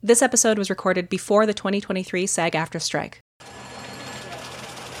This episode was recorded before the 2023 SAG-AFTRA strike.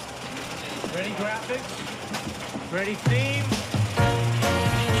 Ready graphics? Ready theme?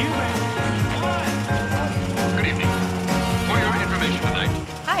 Good evening. For your information tonight.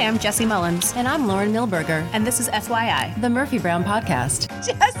 Hi, I'm Jesi Mullins. And I'm Lauren Milberger. And this is FYI. The Murphy Brown Podcast.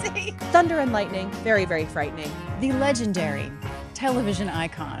 Jesi! Thunder and lightning, very, very frightening. The legendary television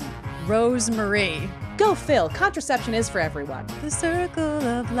icon, Rose Marie. Go Phil, contraception is for everyone. The circle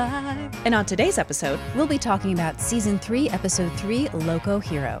of life. And on today's episode, We'll be talking about Season 3, Episode 3, Loco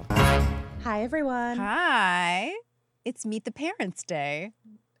Hero. hi everyone. Hi. It's Meet the Parents Day.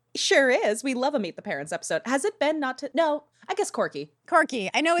 Sure is. We love a Meet the Parents episode. Has it been No, I guess Corky.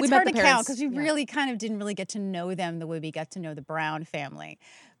 Corky. I know We it's met hard the to count parents, because we yeah. really kind of didn't really get to know them the way we got to know the Brown family.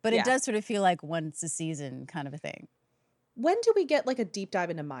 But Yeah. it does sort of feel like once a season kind of a thing. When do we get like a deep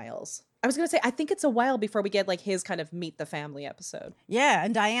dive into Miles? I was going to say, I think it's a while before we get like his kind of Meet the Family episode. Yeah,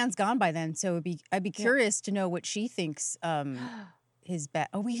 and Diane's gone by then, so I'd be curious to know what she thinks his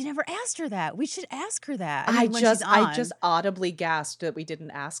Oh, we never asked her that. We should ask her that. I when she's on. just audibly gasped that we didn't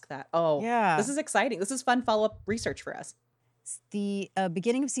ask that. Oh, Yeah. This is exciting. This is fun follow-up research for us. The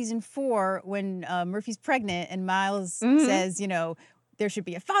beginning of season 4 when Murphy's pregnant and Miles Mhm. says, you know, there should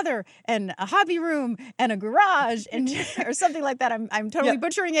be a father and a hobby room and a garage and or something like that. I'm totally Yep.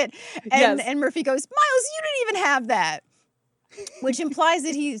 butchering it. And Yes. and Murphy goes, Miles, you didn't even have that, which implies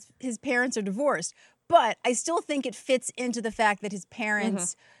that his parents are divorced. But I still think it fits into the fact that his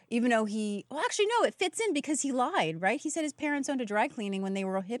parents, even though it fits in because he lied, right? He said his parents owned a dry cleaning when they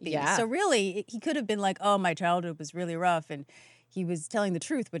were hippies. Yeah. So really, he could have been like, oh, my childhood was really rough. And he was telling the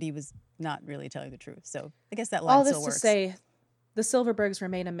truth, but he was not really telling the truth. So I guess that line All this still to works. say, the Silverbergs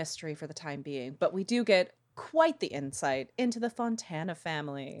remain a mystery for the time being, but we do get quite the insight into the Fontana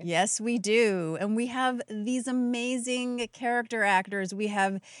family. Yes, we do. And we have these amazing character actors. We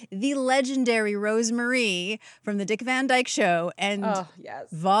have the legendary Rose Marie from the Dick Van Dyke Show and Oh, yes.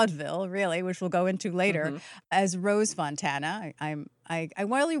 vaudeville, really, which we'll go into later, Mhm. as Rose Fontana. I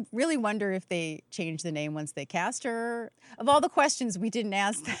really wonder if they changed the name once they cast her. Of all the questions, we didn't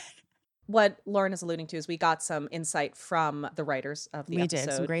ask that. What Lauren is alluding to is we got some insight from the writers of the We episode.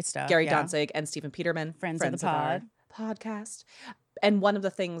 did some great stuff. Gary yeah. Dontizg and Stephen Peterman, Friends of the our podcast. And one of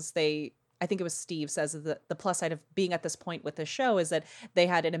the things I think it was Steve, says that the plus side of being at this point with this show is that they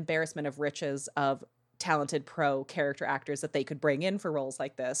had an embarrassment of riches of talented pro character actors that they could bring in for roles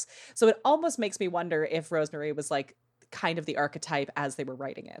like this. So it almost makes me wonder if Rosemary was like kind of the archetype as they were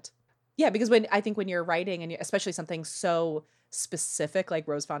writing it. Yeah, because when you're writing, and especially something so specific like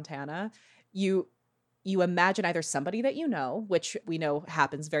Rose Fontana, you imagine either somebody that you know, which we know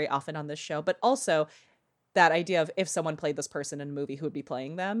happens very often on this show, but also that idea of if someone played this person in a movie, who would be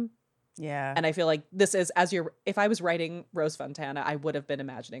playing them. Yeah. And I feel like this is, if I was writing Rose Fontana, I would have been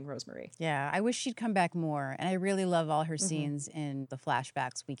imagining Rosemary. Yeah, I wish she'd come back more. And I really love all her scenes in the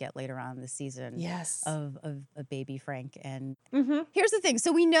flashbacks we get later on this season. Yes. Of a baby Frank. And Mm-hmm. here's the thing.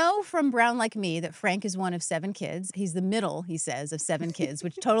 So we know from Brown Like Me that Frank is one of 7 kids. He's the middle, he says, of 7 kids,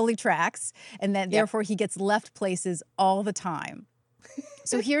 which totally tracks. And that therefore he gets left places all the time.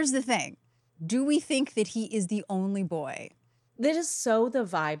 So here's the thing. Do we think that he is the only boy? That is so the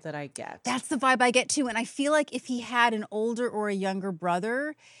vibe that I get. That's the vibe I get too. And I feel like if he had an older or a younger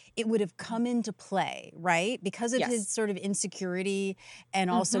brother, it would have come into play, right? Because of Yes. his sort of insecurity and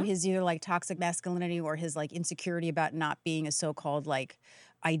also his either like toxic masculinity or his like insecurity about not being a so-called like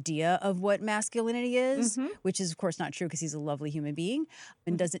idea of what masculinity is, which is of course not true because he's a lovely human being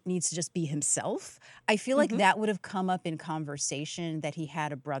and needs to just be himself. I feel like that would have come up in conversation that he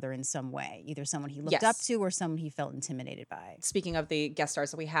had a brother in some way, either someone he looked up Yes. to or someone he felt intimidated by. Speaking of the guest stars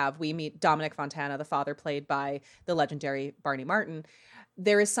that we meet Dominic Fontana, the father played by the legendary Barney Martin.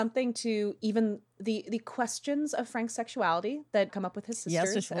 There is something to even the questions of Frank's sexuality that come up with his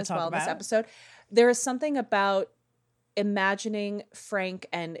sisters which we'll as talk well in this about. episode. There is something about imagining Frank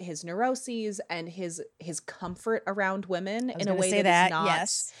and his neuroses and his comfort around women in a gonna way say that is that, not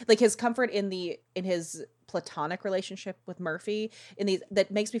yes. like his comfort in his platonic relationship with Murphy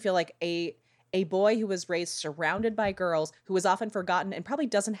that makes me feel like a boy who was raised surrounded by girls, who is often forgotten and probably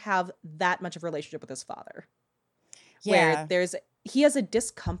doesn't have that much of a relationship with his father. Yeah. Where he has a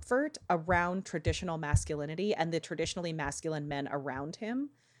discomfort around traditional masculinity and the traditionally masculine men around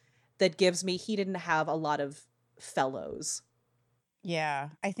him that gives me, he didn't have a lot of fellows. Yeah,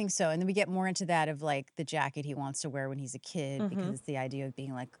 I think so. And then we get more into that of like the jacket he wants to wear when he's a kid because it's the idea of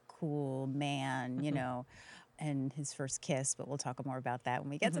being like a cool man, you know, and his first kiss. But we'll talk more about that when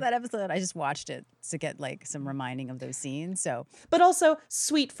we get to that episode. I just watched it to get like some reminding of those scenes. So, But also,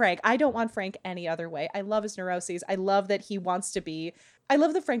 sweet Frank. I don't want Frank any other way. I love his neuroses. I love that he wants to be, I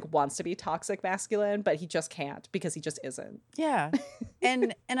love that Frank wants to be toxic masculine, but he just can't because he just isn't. Yeah.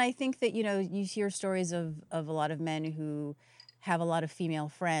 And I think that, you know, you hear stories of a lot of men who have a lot of female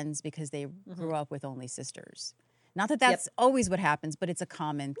friends because they grew up with only sisters. Not that that's always what happens, but it's a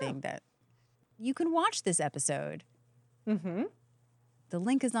common thing that you can watch this episode. Mm-hmm. The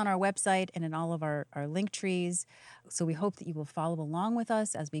link is on our website and in all of our link trees. So we hope that you will follow along with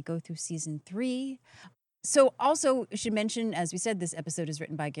us as we go through season 3. So also, I should mention, as we said, this episode is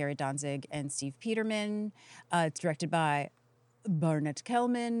written by Gary Dontizg and Steve Peterman. It's directed by Barnett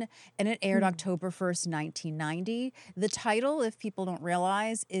Kellman, and it aired October 1st, 1990. The title, if people don't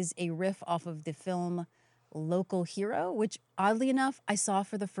realize, is a riff off of the film Local Hero, which, oddly enough, I saw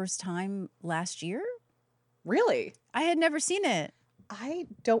for the first time last year. Really? I had never seen it. I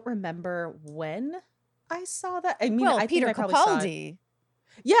don't remember when I saw that. I mean, Well, I Peter think I probably saw it. Capaldi.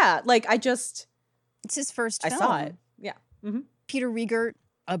 Yeah, like It's his first film. I saw it. Yeah. Mm-hmm. Peter Riegert,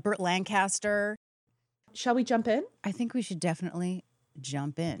 Burt Lancaster. Shall we jump in? I think we should definitely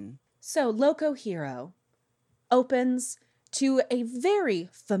jump in. So, Loco Hero opens to a very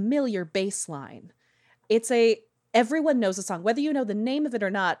familiar bass line. Everyone knows the song, whether you know the name of it or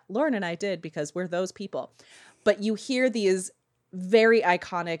not. Lauren and I did because we're those people. But you hear these very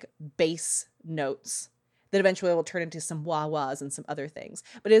iconic bass notes that eventually will turn into some wah-wahs and some other things.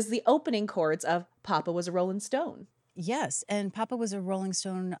 But it is the opening chords of Papa Was a Rolling Stone. Yes, and Papa Was a Rolling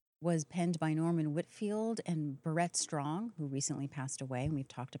Stone was penned by Norman Whitfield and Barrett Strong, who recently passed away, and we've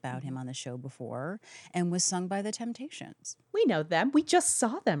talked about him on the show before, and was sung by The Temptations. We know them. We just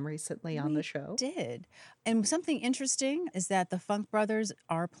saw them recently on the show. Did. And something interesting is that the Funk Brothers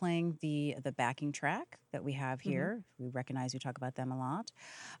are playing the backing track that we have here. We recognize we talk about them a lot.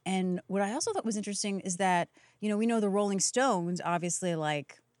 And what I also thought was interesting is that, you know, we know the Rolling Stones, obviously,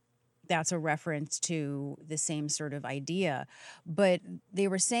 like, that's a reference to the same sort of idea. But they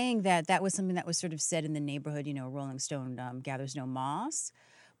were saying that that was something that was sort of said in the neighborhood, you know, Rolling Stone gathers no moss.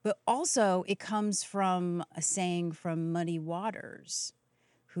 But also it comes from a saying from Muddy Waters,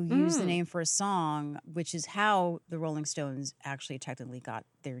 who used the name for a song, which is how the Rolling Stones actually technically got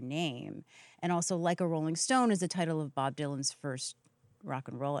their name. And also Like a Rolling Stone is the title of Bob Dylan's first rock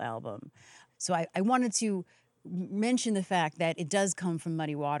and roll album. So I wanted to mention the fact that it does come from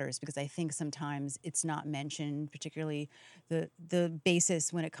Muddy Waters, because I think sometimes it's not mentioned, particularly the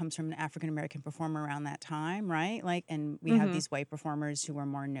basis when it comes from an African-American performer around that time, right? Like, and we have these white performers who are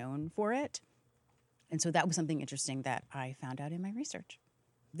more known for it. And so that was something interesting that I found out in my research.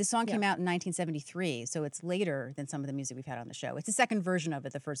 This song came out in 1973, so it's later than some of the music we've had on the show. It's the second version of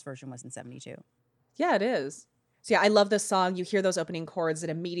it. The first version was in 72. Yeah, it is. So yeah, I love this song. You hear those opening chords and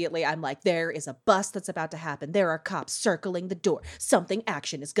immediately I'm like, there is a bust that's about to happen. There are cops circling the door. Something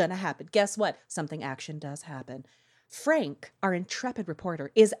action is gonna happen. Guess what? Something action does happen. Frank, our intrepid reporter,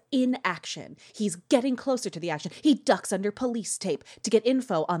 is in action. He's getting closer to the action. He ducks under police tape to get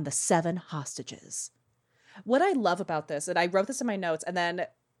info on the 7 hostages. What I love about this, and I wrote this in my notes, and then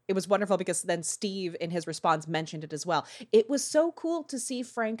it was wonderful because then Steve, in his response, mentioned it as well. It was so cool to see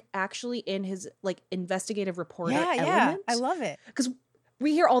Frank actually in his, like, investigative reporter element. Yeah, I love it. Because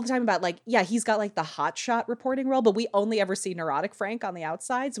we hear all the time about, like, yeah, he's got, like, the hotshot reporting role, but we only ever see neurotic Frank on the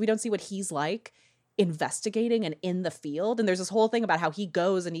outside, so we don't see what he's like investigating and in the field. And there's this whole thing about how he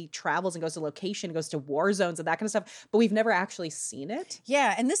goes and he travels and goes to location, goes to war zones and that kind of stuff, but we've never actually seen it.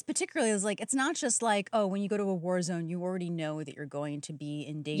 Yeah, and this particularly is like, it's not just like, oh, when you go to a war zone, you already know that you're going to be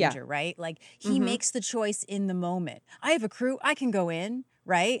in danger, right? Like, he makes the choice in the moment. I have a crew, I can go in,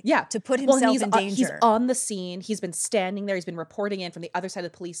 right? Yeah. To put himself in danger. He's on the scene. He's been standing there. He's been reporting in from the other side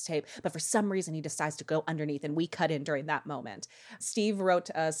of the police tape, but for some reason he decides to go underneath, and we cut in during that moment. Steve wrote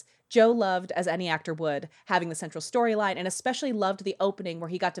to us, Joe loved, as any actor would, having the central storyline, and especially loved the opening where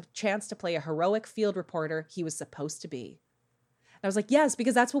he got the chance to play a heroic field reporter he was supposed to be. And I was like, yes,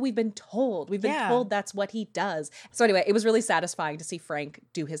 because that's what we've been told. We've been told that's what he does. So anyway, it was really satisfying to see Frank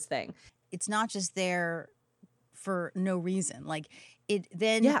do his thing. It's not just there for no reason. Like, it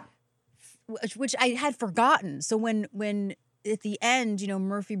then, which I had forgotten. So when at the end, you know,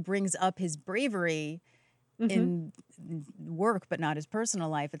 Murphy brings up his bravery in work, but not his personal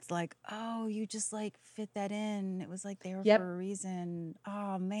life, it's like, oh, you just like fit that in. It was like there for a reason.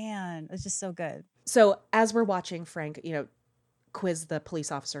 Oh man, it's just so good. So as we're watching Frank, you know, quiz the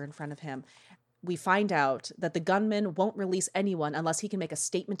police officer in front of him, we find out that the gunman won't release anyone unless he can make a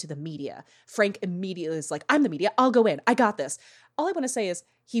statement to the media. Frank immediately is like, I'm the media. I'll go in. I got this. All I want to say is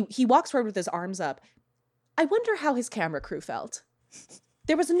he walks forward with his arms up. I wonder how his camera crew felt.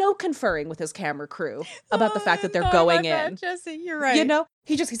 There was no conferring with his camera crew about the fact that they're going in. Jesi, you're right. You know,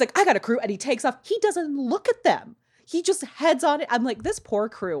 he's like, I got a crew, and he takes off. He doesn't look at them. he just heads on it. I'm like, this poor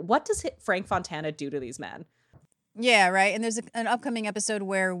crew. What does Frank Fontana do to these men? Yeah, right. And there's an upcoming episode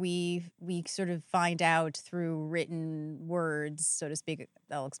where we sort of find out through written words, so to speak.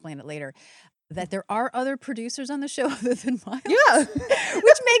 I'll explain it later. That there are other producers on the show other than Miles. Yeah.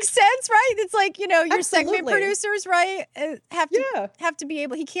 Which makes sense, right? It's like, you know, your segment Absolutely. producers, right? Have to be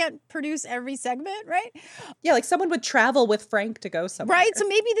able, he can't produce every segment, right? Yeah, like someone would travel with Frank to go somewhere. Right. So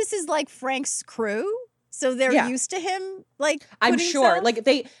maybe this is like Frank's crew. So they're used to him, like, I'm putting sure. stuff?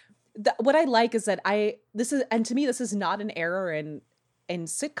 Like what I like is that to me, this is not an error in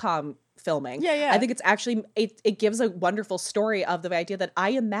sitcom filming. Yeah. I think it's actually, it gives a wonderful story of the idea that I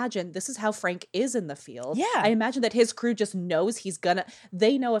imagine this is how Frank is in the field. Yeah. I imagine that his crew just knows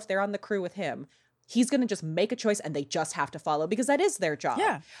they know if they're on the crew with him, he's gonna just make a choice and they just have to follow because that is their job.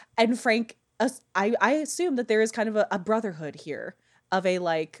 Yeah. And Frank, I assume that there is kind of a brotherhood here of a,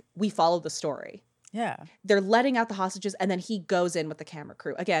 like, we follow the story. Yeah. They're letting out the hostages and then he goes in with the camera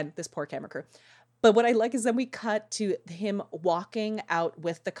crew. Again, this poor camera crew. But what I like is then we cut to him walking out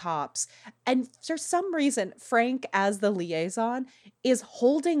with the cops. And for some reason, Frank, as the liaison, is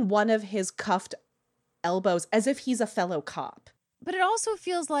holding one of his cuffed elbows as if he's a fellow cop. But it also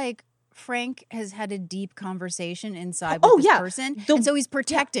feels like Frank has had a deep conversation inside with Oh, this yeah. person. And so he's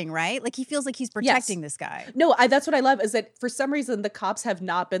protecting, right? Like he feels like he's protecting this guy. No, that's what I love is that for some reason the cops have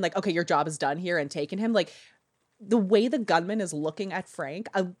not been like, okay, your job is done here and taken him. Like the way the gunman is looking at Frank,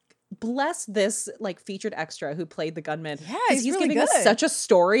 bless this like featured extra who played the gunman. Yeah, he's really giving us good. such a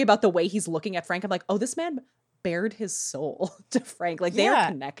story about the way he's looking at Frank. I'm like, oh, this man bared his soul to Frank. Like they are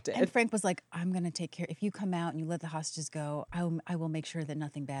connected. And Frank was like, I'm going to take care. If you come out and you let the hostages go, I will make sure that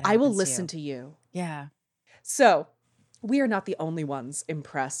nothing bad happens. I will listen to you. Yeah. So we are not the only ones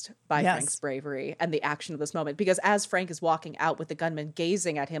impressed by Frank's bravery and the action of this moment, because as Frank is walking out with the gunman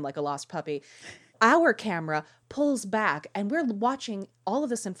gazing at him like a lost puppy, our camera pulls back and we're watching all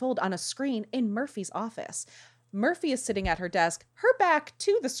of this unfold on a screen in Murphy's office. Murphy is sitting at her desk, her back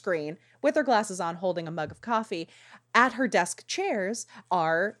to the screen, with her glasses on, holding a mug of coffee. At her desk chairs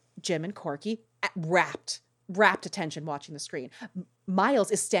are Jim and Corky, rapt attention watching the screen. Miles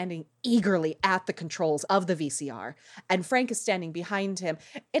is standing eagerly at the controls of the VCR, and Frank is standing behind him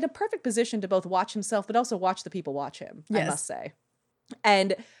in a perfect position to both watch himself, but also watch the people watch him, I must say.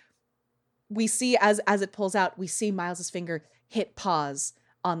 And we see, as it pulls out, we see Miles's finger hit pause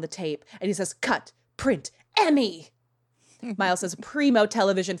on the tape, and he says, cut, print, Emmy. Miles says, primo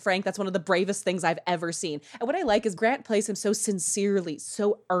television, Frank. That's one of the bravest things I've ever seen. And what I like is Grant plays him so sincerely,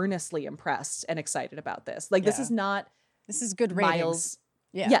 so earnestly impressed and excited about this. Like, this is good ratings. Miles.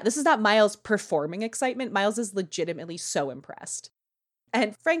 Yeah, this is not Miles performing excitement. Miles is legitimately so impressed.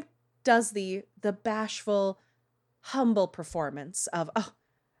 And Frank does the bashful, humble performance of, oh,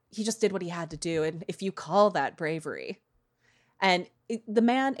 he just did what he had to do. And if you call that bravery. And the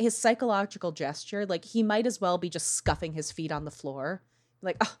man, his psychological gesture, like he might as well be just scuffing his feet on the floor.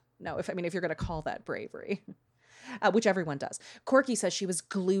 Like, oh, no, if you're going to call that bravery, which everyone does. Corky says she was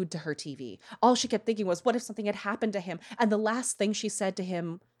glued to her TV. All she kept thinking was, what if something had happened to him? And the last thing she said to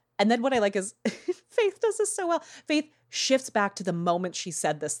him, and then what I like is Faith does this so well. Faith shifts back to the moment she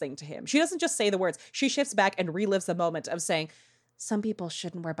said this thing to him. She doesn't just say the words. She shifts back and relives the moment of saying, some people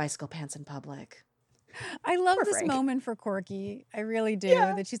shouldn't wear bicycle pants in public. I love Poor this Frank. moment for Corky. I really do.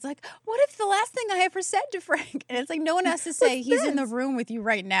 That she's like, what if the last thing I ever said to Frank? And it's like, no one has to say, he's in the room with you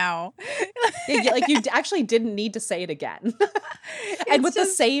right now. Like you actually didn't need to say it again. And with the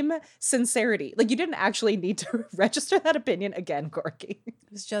same sincerity. Like you didn't actually need to register that opinion again, Corky.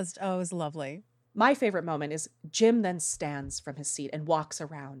 It was lovely. My favorite moment is Jim then stands from his seat and walks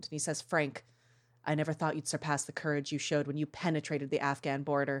around and he says, Frank, I never thought you'd surpass the courage you showed when you penetrated the Afghan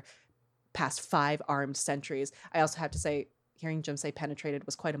border past 5 armed sentries. I also have to say, hearing Jim say penetrated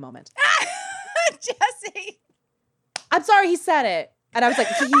was quite a moment. Jesi! I'm sorry he said it. And I was like,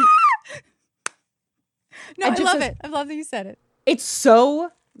 No, I love it. I love that you said it. It's so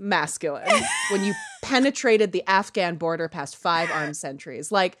masculine when you penetrated the Afghan border past 5 armed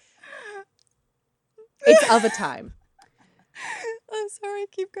sentries. Like, it's of a time. I'm sorry,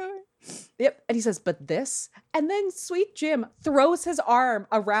 keep going. Yep. And he says, but this? And then sweet Jim throws his arm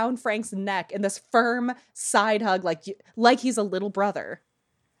around Frank's neck in this firm side hug, like he's a little brother.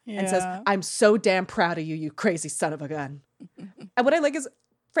 And says, I'm so damn proud of you, you crazy son of a gun. And what I like is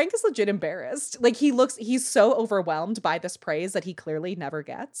Frank is legit embarrassed. Like he's so overwhelmed by this praise that he clearly never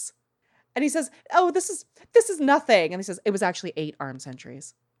gets. And he says, oh, this is nothing. And he says, it was actually 8 armed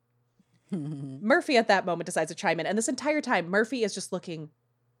sentries. Murphy at that moment decides to chime in. And this entire time, Murphy is just looking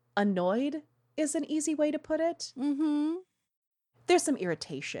annoyed is an easy way to put it. Mm-hmm. there's some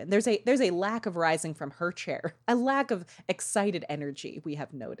irritation. There's a lack of rising from her chair, a lack of excited energy, we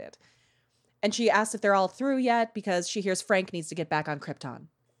have noted. And she asks if they're all through yet because she hears Frank needs to get back on Krypton.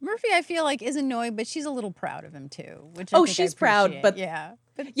 Murphy, I feel like, is annoyed, but she's a little proud of him too. Which I think she's I proud, appreciate. but yeah,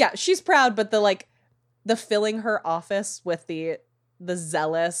 yeah, she's proud, but the filling her office with the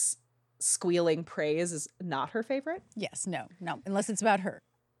zealous squealing praise is not her favorite. yes, no, unless it's about her.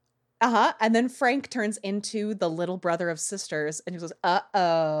 And then Frank turns into the little brother of sisters and he goes,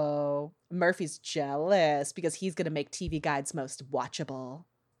 uh-oh, Murphy's jealous because he's going to make TV Guide's most watchable.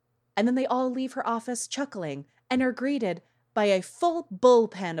 And then they all leave her office chuckling and are greeted by a full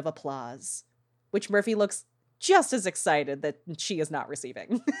bullpen of applause, which Murphy looks just as excited that she is not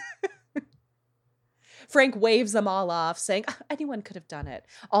receiving. Frank waves them all off, saying, anyone could have done it.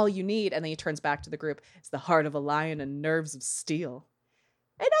 All you need, and then he turns back to the group, is the heart of a lion and nerves of steel.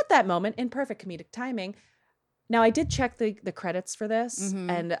 And at that moment, in perfect comedic timing, now I did check the credits for this,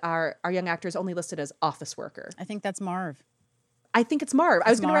 and our young actor is only listed as office worker. I think that's Marv. I think it's Marv. I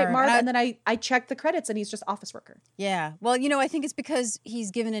was going to write Marv, And and then I checked the credits, and he's just office worker. Yeah. Well, I think it's because he's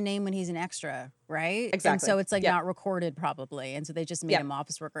given a name when he's an extra, right? Exactly. And so it's not recorded probably. And so they just made Yep. him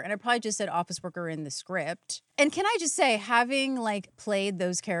office worker. And I probably just said office worker in the script. And can I just say, having played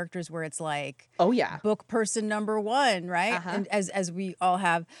those characters where it's oh yeah, book person number one, right? And as we all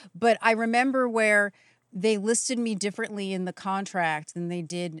have. But I remember where they listed me differently in the contract than they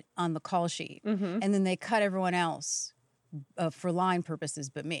did on the call sheet. And then they cut everyone else. For line purposes,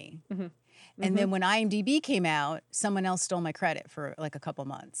 but me. And then when IMDb came out, someone else stole my credit for a couple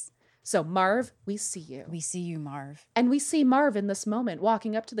months. So Marv, we see you. We see you, Marv. And we see Marv in this moment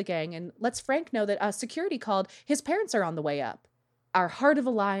walking up to the gang and lets Frank know that security called. His parents are on the way up. Our heart of a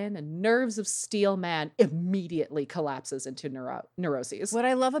lion and nerves of steel man immediately collapses into neuroses. What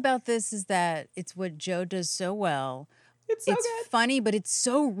I love about this is that it's what Joe does so well. It's so it's good. Funny, but it's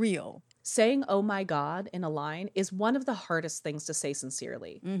so real. Saying, oh my God, in a line is one of the hardest things to say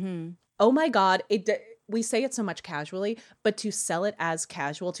sincerely. Oh my God, we say it so much casually, but to sell it as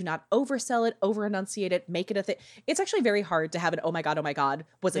casual, to not oversell it, over-enunciate it, make it a thing. It's actually very hard to have an, oh my God,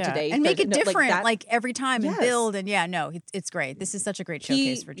 was it today? And make it different every time Yes. and build. And it's great. This is such a great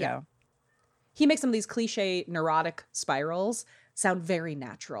showcase for Joe. Yeah. He makes some of these cliche neurotic spirals sound very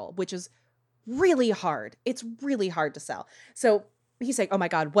natural, which is really hard. It's really hard to sell. So he's saying, oh my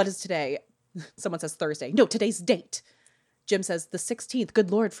God, what is today? Someone says Thursday. No, today's date. Jim says the 16th.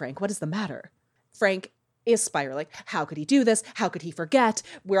 Good Lord, Frank, what is the matter? Frank is spiraling. How could he do this? How could he forget?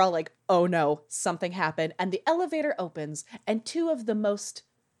 We're all like, oh no, something happened. And the elevator opens and two of the most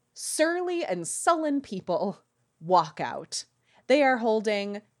surly and sullen people walk out. They are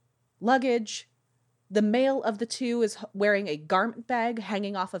holding luggage. The male of the two is wearing a garment bag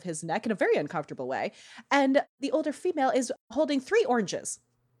hanging off of his neck in a very uncomfortable way. And the older female is holding 3 oranges.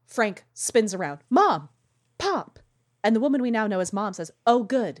 Frank spins around. Mom! Pop! And the woman we now know as Mom says, oh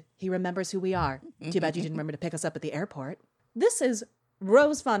good, he remembers who we are. Too bad you didn't remember to pick us up at the airport. This is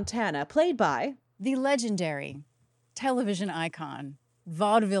Rose Fontana, played by the legendary television icon,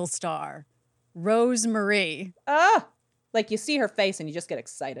 vaudeville star, Rose Marie. Like you see her face and you just get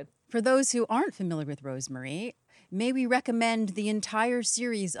excited. For those who aren't familiar with Rose Marie, may we recommend the entire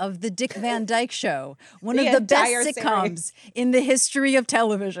series of The Dick Van Dyke Show, one of the best sitcoms in the history of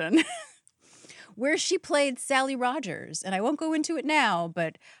television, where she played Sally Rogers. And I won't go into it now,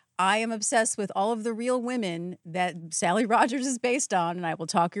 but I am obsessed with all of the real women that Sally Rogers is based on, and I will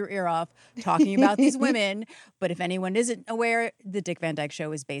talk your ear off talking about these women. But if anyone isn't aware, The Dick Van Dyke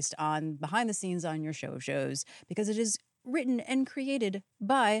Show is based on behind the scenes on your show of shows, because it is written and created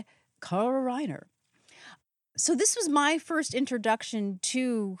by Carl Reiner. So this was my first introduction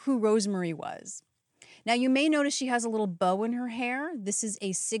to who Rose Marie was. Now, you may notice she has a little bow in her hair. This is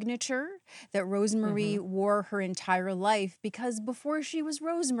a signature that Rose Marie wore her entire life, because before she was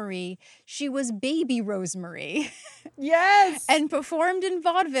Rose Marie, she was baby Rose Marie. Yes! And performed in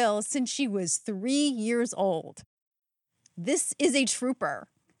vaudeville since she was 3 years old. This is a trooper.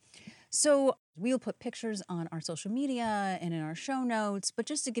 So we'll put pictures on our social media and in our show notes, but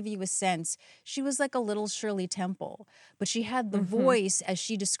just to give you a sense, she was like a little Shirley Temple, but she had the voice, as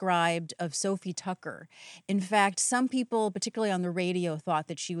she described, of Sophie Tucker. In fact, some people, particularly on the radio, thought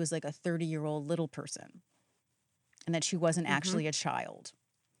that she was like a 30-year-old little person and that she wasn't actually a child.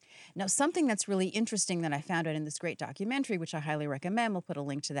 Now, something that's really interesting that I found out in this great documentary, which I highly recommend, we'll put a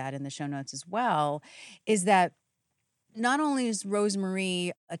link to that in the show notes as well, is that not only is Rose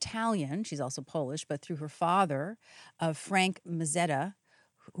Marie Italian, she's also Polish, but through her father, Frank Mazzetta,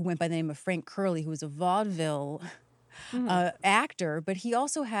 who went by the name of Frank Curley, who was a vaudeville actor, but he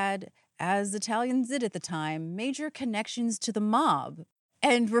also had as Italians did at the time, major connections to the mob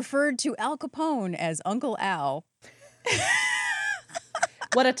and referred to Al Capone as Uncle Al.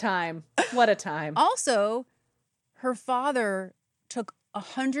 What a time. What a time. Also, her father took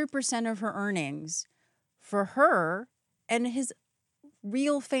 100% of her earnings for her and his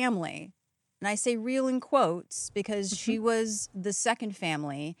real family. And I say real in quotes because she was the second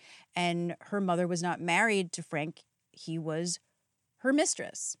family and her mother was not married to Frank. He was her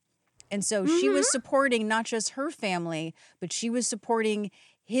mistress. And so she was supporting not just her family, but she was supporting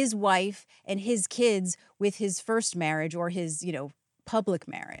his wife and his kids with his first marriage or his, public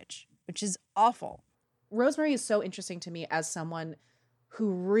marriage, which is awful. Rosemary is so interesting to me as someone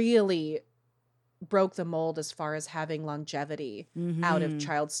who really broke the mold as far as having longevity out of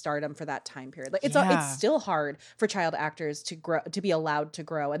child stardom for that time period. Like it's still hard for child actors to grow, to be allowed to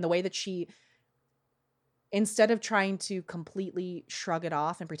grow. And the way that she, instead of trying to completely shrug it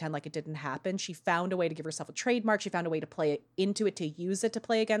off and pretend like it didn't happen, she found a way to give herself a trademark. She found a way to play it into it, to use it to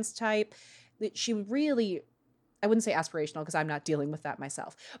play against type. She really, I wouldn't say aspirational because I'm not dealing with that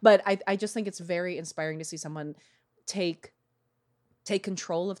myself, but I just think it's very inspiring to see someone take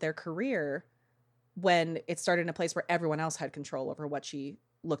control of their career when it started in a place where everyone else had control over what she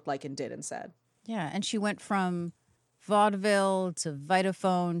looked like and did and said. Yeah, and she went from vaudeville to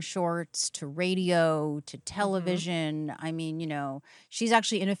Vitaphone shorts to radio to television. I mean, she's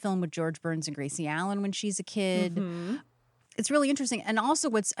actually in a film with George Burns and Gracie Allen when she's a kid. It's really interesting. And also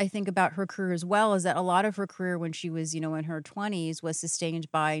what's, I think, about her career as well is that a lot of her career when she was, in her 20s was sustained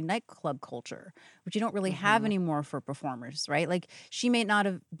by nightclub culture, which you don't really have anymore for performers, right? Like she may not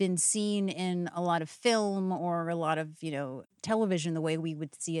have been seen in a lot of film or a lot of, television the way we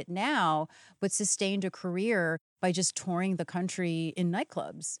would see it now, but sustained a career by just touring the country in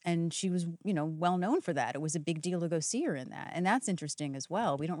nightclubs. And she was, well known for that. It was a big deal to go see her in that. And that's interesting as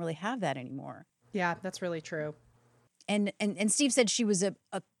well. We don't really have that anymore. Yeah, that's really true. And Steve said she was a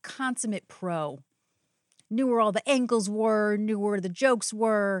consummate pro. Knew where all the angles were, knew where the jokes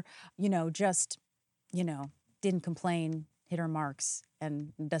were, just, didn't complain, hit her marks,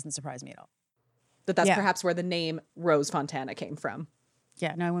 and it doesn't surprise me at all. That's perhaps where the name Rose Fontana came from.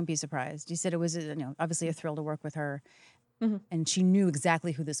 Yeah, no, I wouldn't be surprised. You said it was, obviously a thrill to work with her. And she knew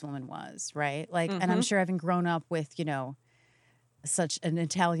exactly who this woman was, right? Like, and I'm sure having grown up with, such an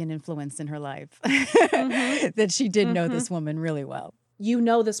Italian influence in her life that she did know this woman really well.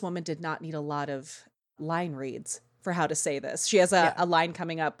 This woman did not need a lot of line reads for how to say this. She has a line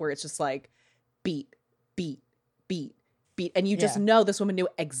coming up where it's just like beat, beat, beat, beat. And you just know this woman knew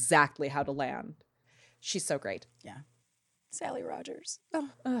exactly how to land. She's so great. Yeah. Sally Rogers.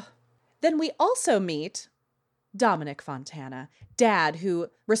 Then we also meet Dominic Fontana, Dad, who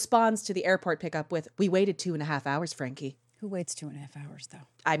responds to the airport pickup with, "We waited 2.5 hours, Frankie." Who waits 2.5 hours, though?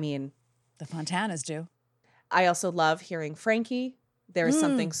 I mean, the Fontanas do. I also love hearing Frankie. There is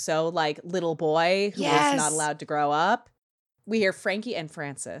something so like little boy who is not allowed to grow up. We hear Frankie and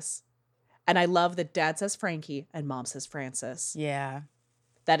Francis. And I love that Dad says Frankie and Mom says Francis. Yeah.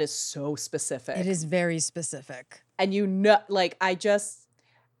 That is so specific. It is very specific. And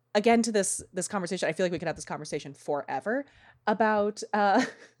again, to this conversation, I feel like we could have this conversation forever about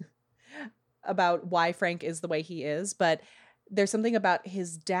why Frank is the way he is, but there's something about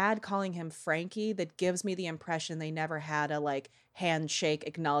his dad calling him Frankie that gives me the impression they never had a like handshake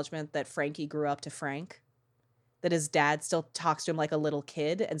acknowledgement that Frankie grew up to Frank, that his dad still talks to him like a little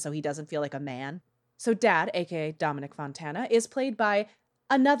kid, and so he doesn't feel like a man. So Dad, aka Dominic Fontana, is played by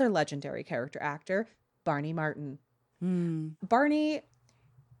another legendary character actor, Barney Martin. Barney,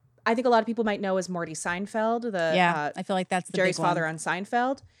 I think a lot of people might know as Morty Seinfeld. I feel like that's the Jerry's big one. father on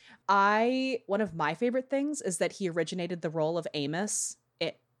Seinfeld. One of my favorite things is that he originated the role of Amos,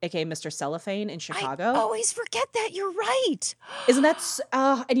 aka Mr. Cellophane in Chicago. I always forget that. You're right. Isn't that?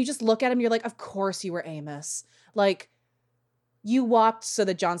 And you just look at him, you're like, of course you were Amos. Like, you walked so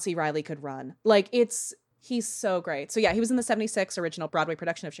that John C. Reilly could run. Like, he's so great. So yeah, he was in the 1976 original Broadway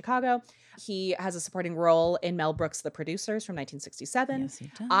production of Chicago. He has a supporting role in Mel Brooks' The Producers from 1967. Yes, he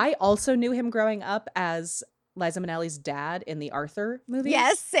does. I also knew him growing up as Liza Minnelli's dad in the Arthur movies.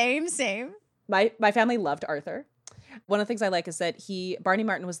 Yes, same. My family loved Arthur. One of the things I like is that Barney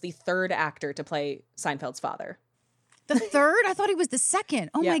Martin was the third actor to play Seinfeld's father. The third? I thought he was the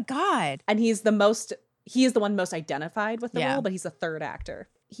second. Oh my God. And he is the one most identified with the role, but he's the third actor.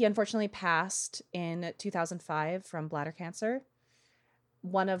 He unfortunately passed in 2005 from bladder cancer.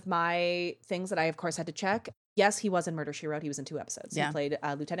 One of my things that I, of course, had to check. Yes, he was in Murder, She Wrote. He was in 2 episodes. Yeah. He played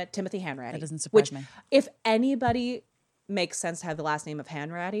Lieutenant Timothy Hanratty. That doesn't surprise me. If anybody makes sense to have the last name of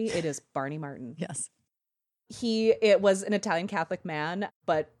Hanratty, it is Barney Martin. Yes. It was an Italian Catholic man,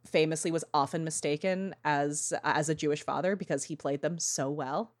 but famously was often mistaken as a Jewish father because he played them so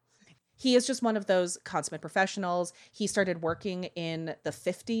well. He is just one of those consummate professionals. He started working in the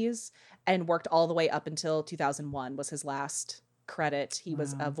 50s and worked all the way up until 2001 was his last credit. He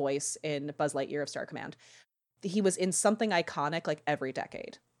was a voice in Buzz Lightyear of Star Command. He was in something iconic like every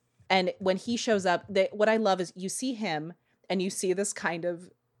decade. And when he shows up, what I love is you see him and you see this kind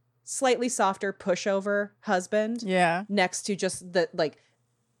of slightly softer pushover husband next to just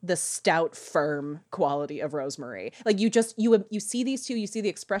the stout, firm quality of Rosemary. Like you see these two, you see the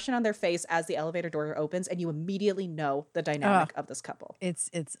expression on their face as the elevator door opens, and you immediately know the dynamic of this couple. It's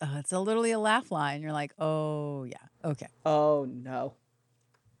literally a laugh line. You're like, oh yeah, okay. Oh no.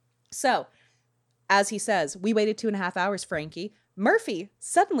 So, as he says, we waited 2.5 hours, Frankie. Murphy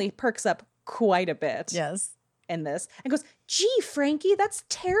suddenly perks up quite a bit. Yes. In this and goes, gee, Frankie, that's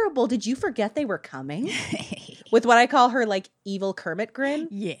terrible. Did you forget they were coming? With what I call her like evil Kermit grin.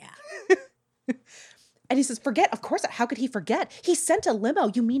 Yeah. And he says, forget? Of course. How could he forget? He sent a limo.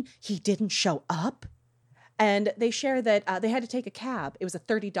 You mean he didn't show up? And they share that they had to take a cab. It was a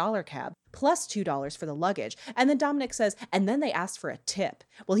 $30 cab plus $2 for the luggage. And then Dominic says, and then they asked for a tip.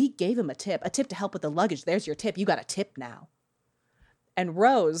 Well, he gave him a tip to help with the luggage. There's your tip. You got a tip now. And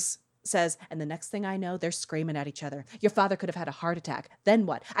Rose says, and the next thing I know, they're screaming at each other. Your father could have had a heart attack. Then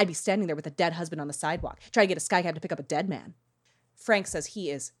what? I'd be standing there with a dead husband on the sidewalk, trying to get a sky cab to pick up a dead man. Frank says he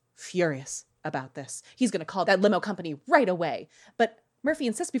is furious about this. He's going to call that limo company right away. But Murphy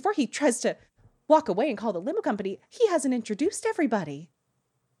insists before he tries to walk away and call the limo company, he hasn't introduced everybody.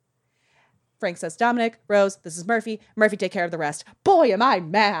 Frank says, Dominic, Rose, this is Murphy. Murphy, take care of the rest. Boy, am I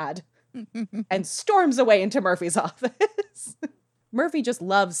mad. And storms away into Murphy's office. Murphy just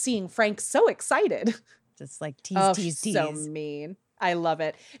loves seeing Frank so excited. Just like tease. So mean. I love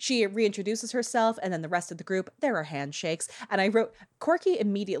it. She reintroduces herself, and then the rest of the group, there are handshakes. And I wrote, Corky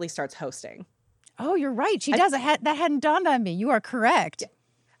immediately starts hosting. Oh, you're right. She does. That hadn't dawned on me. You are correct. Yeah.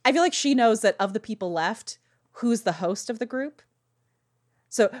 I feel like she knows that of the people left, who's the host of the group.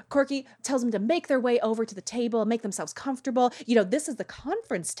 So Corky tells them to make their way over to the table, make themselves comfortable. You know, this is the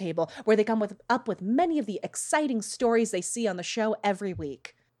conference table where they come up with many of the exciting stories they see on the show every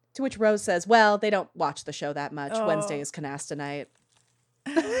week. To which Rose says, well, they don't watch the show that much. Wednesday is canasta night.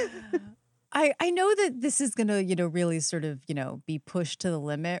 I know that this is going to, really sort of, be pushed to the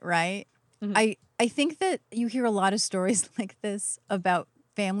limit, right? Mm-hmm. I think that you hear a lot of stories like this about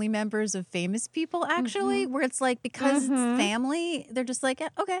family members of famous people, actually, where it's like, because it's family, they're just like,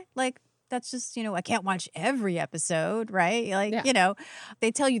 okay, like, that's just, I can't watch every episode, right? Like,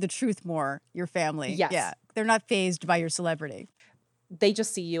 they tell you the truth more, your family. Yes. Yeah. They're not fazed by your celebrity. They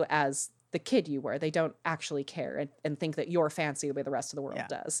just see you as the kid you were. They don't actually care and think that you're fancy the way the rest of the world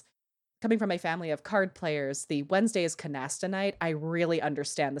does. Coming from a family of card players, the Wednesday is canasta night. I really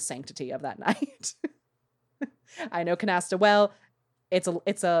understand the sanctity of that night. I know canasta well.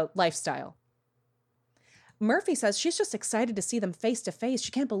 It's a lifestyle. Murphy says she's just excited to see them face to face.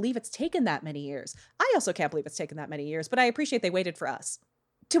 She can't believe it's taken that many years. I also can't believe it's taken that many years, but I appreciate they waited for us.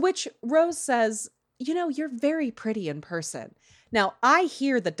 To which Rose says, you're very pretty in person. Now, I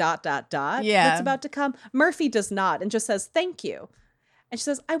hear the ... that's about to come. Murphy does not and just says, thank you. And she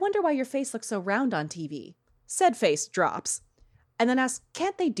says, I wonder why your face looks so round on TV. Said face drops. And then asks,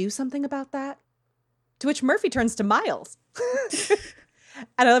 can't they do something about that? To which Murphy turns to Miles.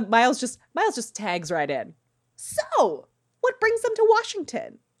 And Miles just tags right in. So, what brings them to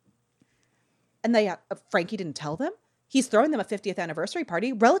Washington? And Frankie didn't tell them? He's throwing them a 50th anniversary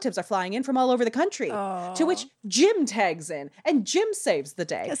party. Relatives are flying in from all over the country. Aww. To which Jim tags in, and Jim saves the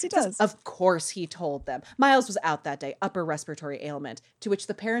day. Yes, he does. Of course he told them. Miles was out that day, upper respiratory ailment. To which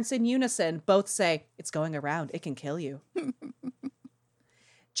the parents in unison both say, it's going around. It can kill you.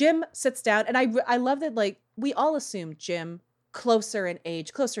 Jim sits down, and I love that, like, we all assume Jim, closer in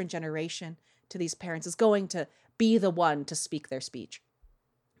age, closer in generation to these parents, is going to be the one to speak their speech.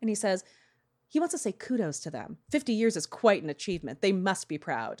 And he says, he wants to say kudos to them. 50 years is quite an achievement. They must be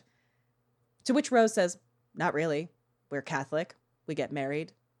proud. To which Rose says, not really. We're Catholic. We get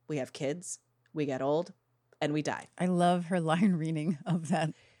married. We have kids. We get old. And we die. I love her line reading of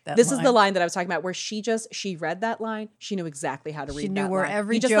that. This is the line that I was talking about, where she read that line. She knew exactly how to read that line. She knew where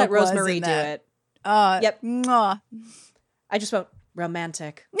every joke just let Rosemary do it. Yep. Mwah. I just wrote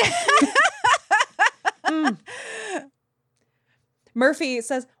romantic. Murphy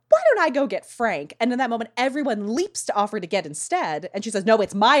says, why don't I go get Frank? And in that moment, everyone leaps to offer to get instead. And she says, no,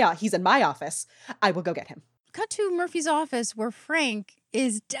 he's in my office. I will go get him. cut to Murphy's office where Frank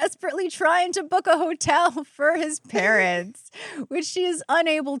is desperately trying to book a hotel for his parents, which she is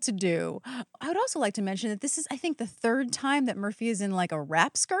unable to do. I would also like to mention that this is, I think, the third time that Murphy is in like a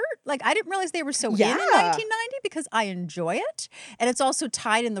wrap skirt. Like, I didn't realize they were so in 1990 because I enjoy it. And it's also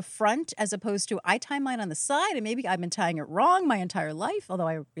tied in the front as opposed to I tie mine on the side. And maybe I've been tying it wrong my entire life, although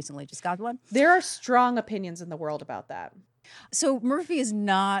I recently just got one. There are strong opinions in the world about that. So Murphy is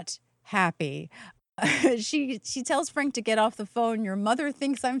not happy. She tells Frank to get off the phone. Your mother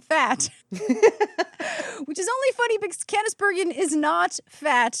thinks I'm fat, which is only funny because Candice Bergen is not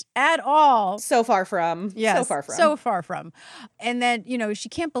fat at all. So far from. Yes, so far from. And then, she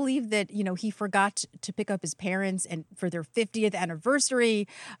can't believe that, he forgot to pick up his parents and for their 50th anniversary.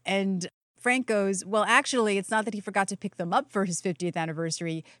 And Frank goes, well, actually, it's not that he forgot to pick them up for his 50th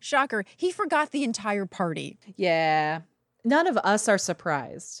anniversary. Shocker. He forgot the entire party. Yeah. None of us are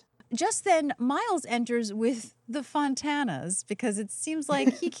surprised. Just then, Miles enters with the Fontanas because it seems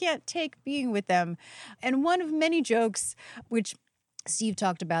like he can't take being with them. And one of many jokes, which Steve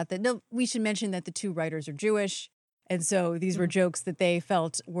talked about, that we should mention that the two writers are Jewish. And so these were jokes that they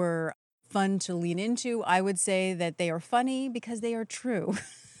felt were fun to lean into. I would say that they are funny because they are true.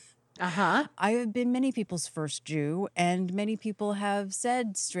 Uh-huh. I have been many people's first Jew, and many people have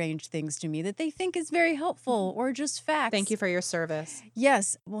said strange things to me that they think is very helpful or just facts. Thank you for your service.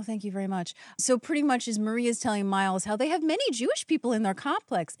 Yes. Well, thank you very much. So pretty much as Maria's telling Miles how they have many Jewish people in their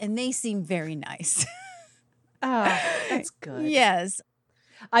complex, and they seem very nice. Oh, that's good. Yes.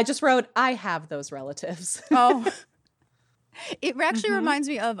 I just wrote, I have those relatives. Oh. It actually reminds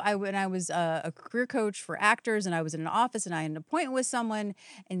me of when I was a career coach for actors, and I was in an office and I had an appointment with someone,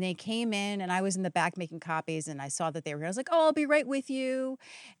 and they came in and I was in the back making copies, and I saw that they were here. I was like, oh, I'll be right with you.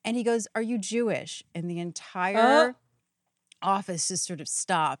 And he goes, are you Jewish? And the entire office just sort of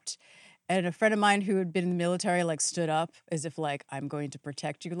stopped. And a friend of mine who had been in the military stood up as if I'm going to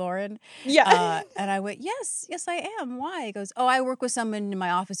protect you, Lauren. Yeah. And I went, yes, I am. Why? He goes, oh, I work with someone in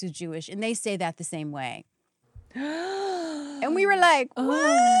my office who's Jewish, and they say that the same way. And we were like,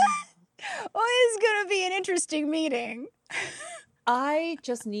 what? Oh, this is going to be an interesting meeting. I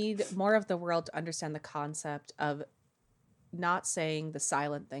just need more of the world to understand the concept of not saying the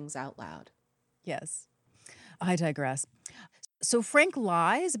silent things out loud. Yes. I digress. So Frank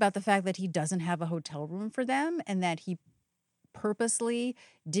lies about the fact that he doesn't have a hotel room for them and that he purposely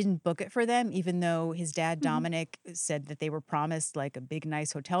didn't book it for them, even though his dad, Dominic, said that they were promised a big,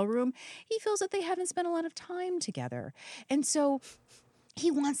 nice hotel room. He feels that they haven't spent a lot of time together. And so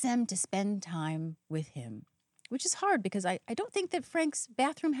he wants them to spend time with him, which is hard because I don't think that Frank's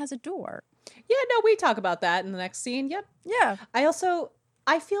bathroom has a door. Yeah, no, we talk about that in the next scene. Yep. Yeah.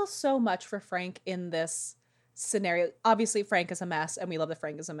 I feel so much for Frank in this scenario. Obviously, Frank is a mess, and we love that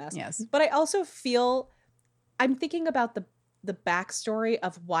Frank is a mess. Yes. But I also I'm thinking about the backstory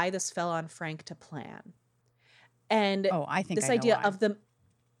of why this fell on Frank to plan. And I think this I know idea why. of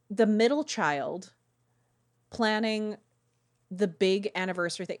the middle child planning the big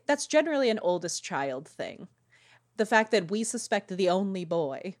anniversary thing. That's generally an oldest child thing. The fact that we suspect the only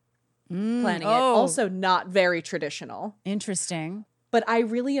boy planning it, also not very traditional. Interesting. But I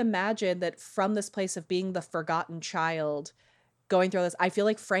really imagine that from this place of being the forgotten child going through this, I feel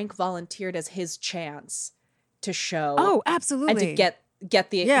like Frank volunteered as his chance to show. Oh, absolutely. And to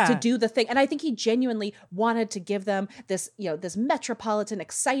get to do the thing. And I think he genuinely wanted to give them this, this metropolitan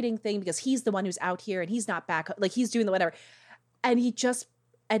exciting thing because he's the one who's out here and he's not back. He's doing the whatever. And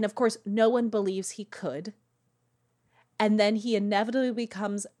of course, no one believes he could. And then he inevitably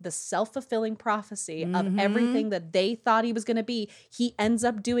becomes the self-fulfilling prophecy of everything that they thought he was going to be. He ends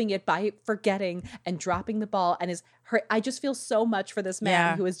up doing it by forgetting and dropping the ball and is hurt. I just feel so much for this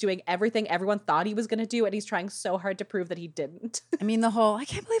man who is doing everything everyone thought he was going to do, and he's trying so hard to prove that he didn't. I mean, I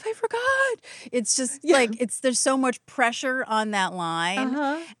can't believe I forgot. It's just there's so much pressure on that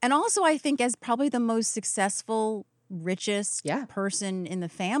line. And also I think as probably the most successful, richest person in the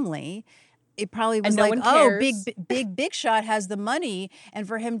family, it probably was big shot has the money. And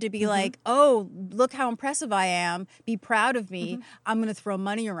for him to be like, oh, look how impressive I am. Be proud of me. I'm going to throw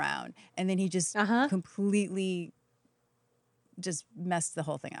money around. And then he just completely just messed the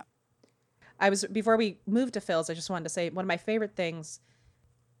whole thing up. Before we move to Phil's, I just wanted to say one of my favorite things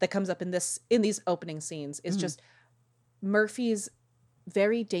that comes up in these opening scenes is just Murphy's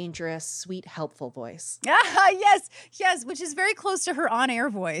very dangerous, sweet, helpful voice. Yes, which is very close to her on-air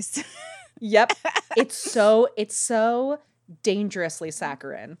voice. Yep. It's so dangerously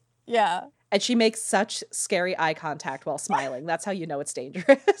saccharine. Yeah. And she makes such scary eye contact while smiling. That's how you know it's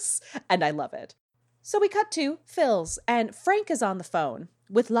dangerous. And I love it. So we cut to Phil's, and Frank is on the phone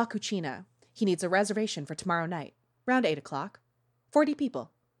with La Cucina. He needs a reservation for tomorrow night, around 8 o'clock. 40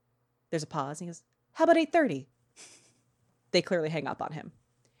 people. There's a pause. And he goes, how about 8:30? They clearly hang up on him.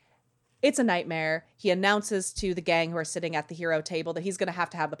 It's a nightmare. He announces to the gang who are sitting at the hero table that he's going to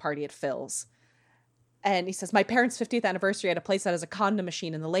have the party at Phil's. And he says, my parents' 50th anniversary at a place that has a condom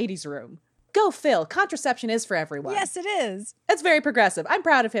machine in the ladies' room. Go, Phil. Contraception is for everyone. Yes, it is. It's very progressive. I'm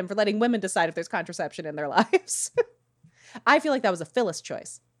proud of him for letting women decide if there's contraception in their lives. I feel like that was a Phyllis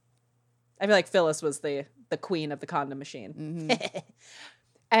choice. I feel like Phyllis was the queen of the condom machine. Mm-hmm.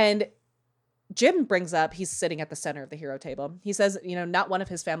 And Jim brings up, he's sitting at the center of the hero table. He says, not one of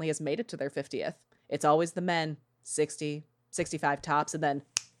his family has made it to their 50th. It's always the men, 60, 65 tops, and then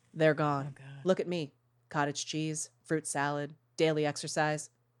they're gone. Oh, look at me. Cottage cheese, fruit salad, daily exercise.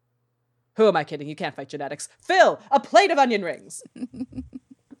 Who am I kidding? You can't fight genetics. Phil, a plate of onion rings.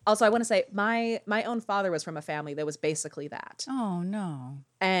 Also, I want to say my own father was from a family that was basically that. Oh, no.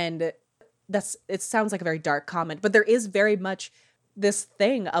 And it sounds like a very dark comment, but there is very much this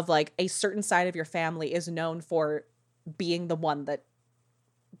thing of like a certain side of your family is known for being the one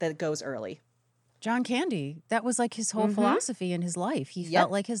that goes early. John Candy, that was like his whole philosophy in his life. He felt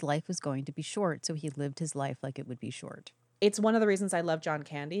like his life was going to be short, so he lived his life like it would be short. It's one of the reasons I love John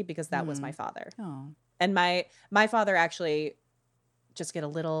Candy, because that was my father. Oh. And my father actually, just get a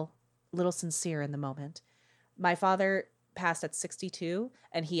little sincere in the moment. My father passed at 62,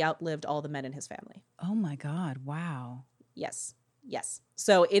 and he outlived all the men in his family. Oh my God, wow. Yes.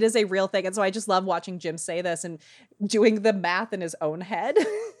 So it is a real thing. And so I just love watching Jim say this and doing the math in his own head.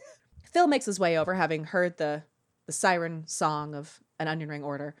 Phil makes his way over, having heard the siren song of an onion ring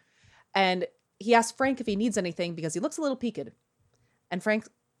order. And he asks Frank if he needs anything because he looks a little peaked. And Frank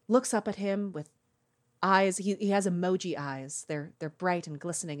looks up at him with eyes. He has emoji eyes. They're bright and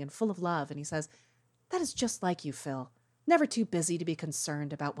glistening and full of love. And he says, that is just like you, Phil. Never too busy to be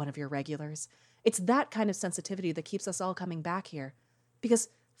concerned about one of your regulars. It's that kind of sensitivity that keeps us all coming back here. Because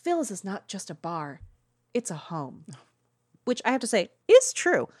Phil's is not just a bar. It's a home. Which I have to say is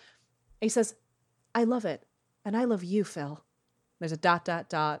true. He says, I love it. And I love you, Phil. There's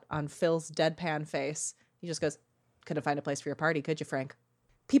a ... on Phil's deadpan face. He just goes, couldn't find a place for your party, could you, Frank?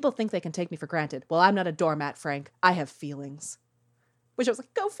 People think they can take me for granted. Well, I'm not a doormat, Frank. I have feelings. Which I was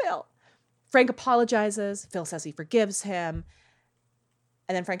like, go, Phil. Frank apologizes. Phil says he forgives him.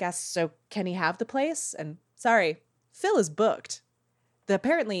 And then Frank asks, so can he have the place? And sorry, Phil is booked.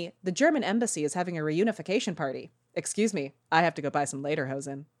 Apparently, the German embassy is having a reunification party. Excuse me, I have to go buy some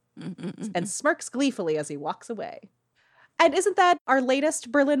lederhosen. And smirks gleefully as he walks away. And isn't that our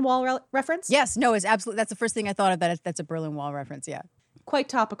latest Berlin Wall reference? Yes, no, it's absolutely, that's the first thing I thought of, that's a Berlin Wall reference, yeah. Quite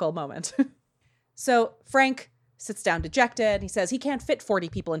topical moment. So Frank sits down dejected. He says he can't fit 40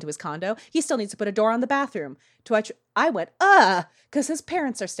 people into his condo. He still needs to put a door on the bathroom. To which I went, because his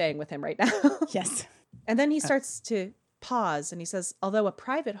parents are staying with him right now. Yes. And then he starts to pause and he says, although a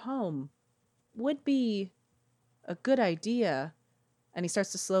private home would be a good idea. And he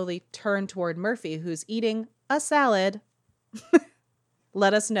starts to slowly turn toward Murphy, who's eating a salad.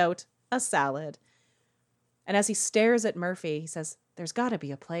 Let us note, a salad. And as he stares at Murphy, he says, there's got to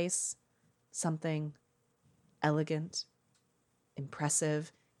be a place, something elegant,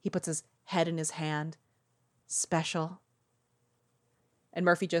 impressive. He puts his head in his hand, special. And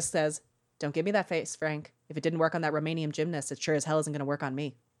Murphy just says, don't give me that face, Frank. If it didn't work on that Romanian gymnast, it sure as hell isn't going to work on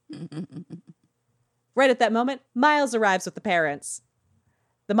me. Right at that moment, Miles arrives with the parents.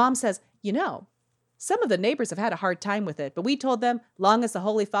 The mom says, some of the neighbors have had a hard time with it, but we told them, long as the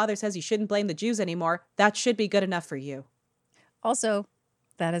Holy Father says you shouldn't blame the Jews anymore, that should be good enough for you. Also,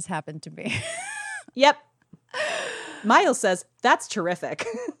 that has happened to me. Yep. Miles says, that's terrific.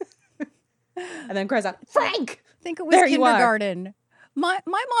 And then cries out, Frank! I think it was there kindergarten. My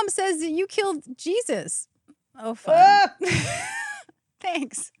mom says that you killed Jesus. Oh, fun.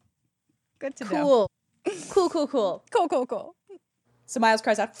 Thanks. Good to know. Cool. So Miles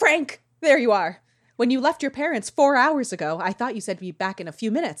cries out, Frank, there you are. When you left your parents 4 hours ago, I thought you said you'd be back in a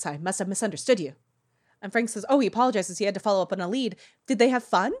few minutes. I must have misunderstood you. And Frank says, he apologizes. He had to follow up on a lead. Did they have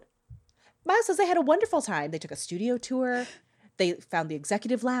fun? Miles says they had a wonderful time. They took a studio tour. They found the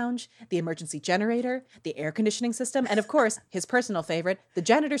executive lounge, the emergency generator, the air conditioning system, and of course, his personal favorite, the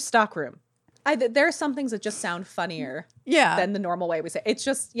janitor's stockroom. There are some things that just sound funnier than the normal way we say it. It's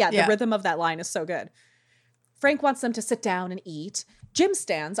just, the rhythm of that line is so good. Frank wants them to sit down and eat. Jim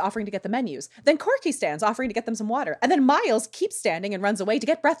stands, offering to get the menus. Then Corky stands, offering to get them some water. And then Miles keeps standing and runs away to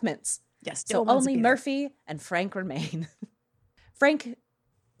get breath mints. Yes. So only Murphy and Frank remain. Frank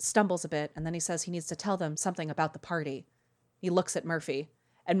stumbles a bit, and then he says he needs to tell them something about the party. He looks at Murphy.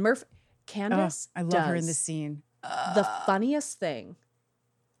 And Candace I love her in this scene. The funniest thing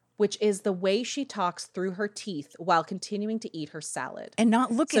which is the way she talks through her teeth while continuing to eat her salad. And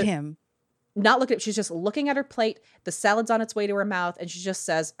not look at him. Not looking at, she's just looking at her plate. The salad's on its way to her mouth, and she just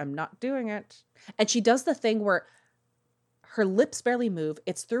says, I'm not doing it. And she does the thing where her lips barely move.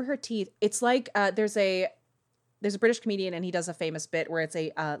 It's through her teeth. It's like there's a British comedian, and he does a famous bit where it's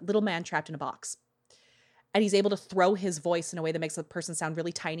a little man trapped in a box. And he's able to throw his voice in a way that makes the person sound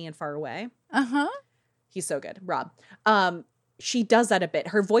really tiny and far away. Uh-huh. He's so good. Rob. She does that a bit.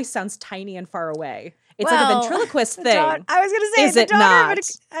 Her voice sounds tiny and far away. It's like a ventriloquist thing. I was going to say, is it not?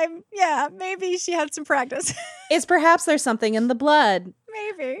 Yeah, maybe she had some practice. Is perhaps there's something in the blood.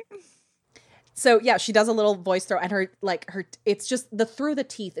 Maybe. So yeah, she does a little voice throw, and it's just the through the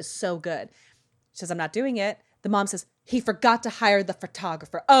teeth is so good. She says, I'm not doing it. The mom says, he forgot to hire the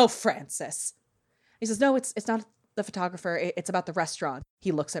photographer. Oh, Francis. He says, no, it's not the photographer. It's about the restaurant.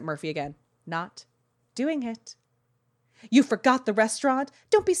 He looks at Murphy again. Not doing it. You forgot the restaurant?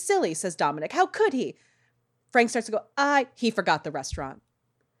 Don't be silly, says Dominic. How could he? Frank starts to go, he forgot the restaurant.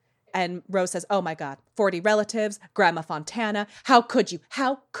 And Rose says, oh my God, 40 relatives, Grandma Fontana. How could you?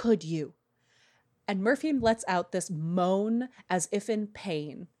 How could you? And Murphy lets out this moan as if in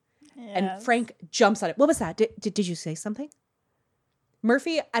pain. Yes. And Frank jumps on it. What was that? Did you say something?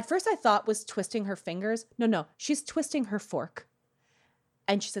 Murphy, at first I thought was twisting her fingers. No, she's twisting her fork.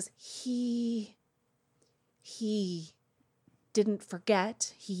 And she says, he didn't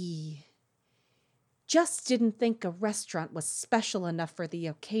forget. He just didn't think a restaurant was special enough for the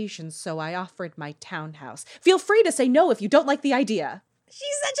occasion, so I offered my townhouse. Feel free to say no if you don't like the idea.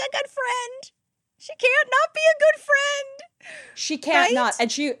 She's such a good friend. She can't not be a good friend. She can't not.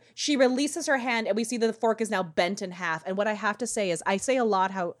 And she releases her hand, and we see that the fork is now bent in half. And what I have to say is, I say a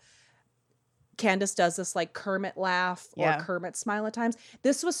lot how Candace does this like Kermit laugh or Kermit smile at times.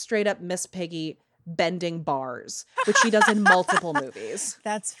 This was straight up Miss Piggy bending bars, which she does in multiple movies.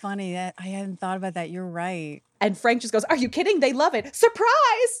 That's funny. I hadn't thought about that. You're right. And Frank just goes, are you kidding? They love it.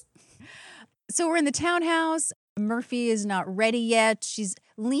 Surprise! So we're in the townhouse. Murphy is not ready yet. She's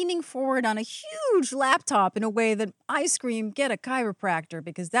leaning forward on a huge laptop in a way that I scream, get a chiropractor,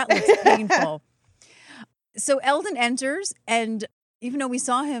 because that looks painful. So Eldon enters, and even though we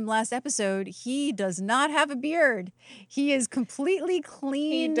saw him last episode, he does not have a beard. He is completely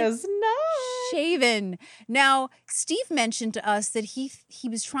clean. He does not. Shaven. Now, Steve mentioned to us that he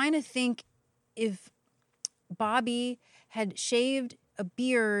was trying to think if Bobby had shaved a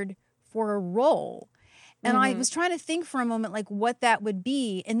beard for a role. And I was trying to think for a moment, like, what that would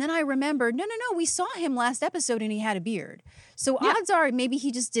be. And then I remembered, no, we saw him last episode and he had a beard. So odds are maybe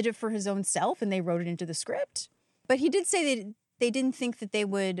he just did it for his own self and they wrote it into the script. But he did say that they didn't think that they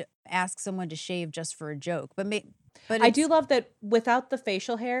would ask someone to shave just for a joke. But I do love that without the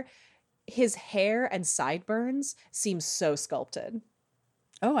facial hair, his hair and sideburns seem so sculpted.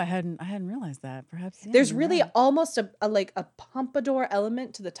 Oh, I hadn't realized that. Perhaps there's really almost a pompadour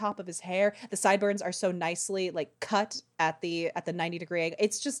element to the top of his hair. The sideburns are so nicely like cut at the 90-degree angle.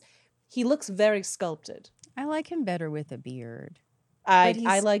 It's just, he looks very sculpted. I like him better with a beard.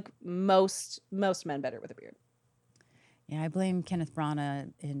 I like most men better with a beard. Yeah, I blame Kenneth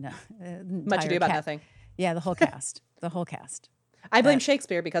Branagh in Much Ado About Nothing. Yeah, the whole cast. The whole cast. I blame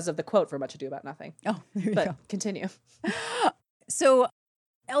Shakespeare because of the quote for Much Ado About Nothing. Oh, there you go. Continue. So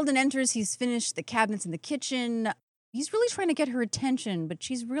Eldon enters. He's finished the cabinets in the kitchen. He's really trying to get her attention, but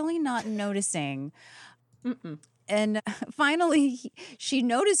she's really not noticing. And finally, she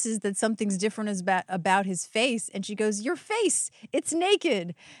notices that something's different about his face, and she goes, "Your face, it's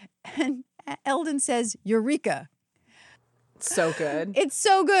naked." And Eldon says, "Eureka." So good. It's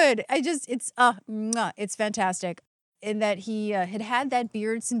so good. It's fantastic. In that he had that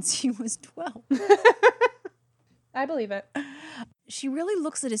beard since he was 12. I believe it. She really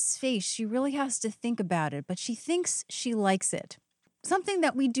looks at his face. She really has to think about it, but she thinks she likes it. Something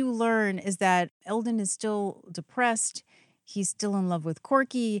that we do learn is that Eldon is still depressed. He's still in love with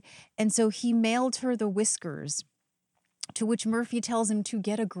Corky, and so he mailed her the whiskers, to which Murphy tells him to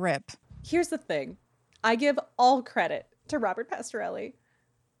get a grip. Here's the thing. I give all credit to Robert Pastorelli.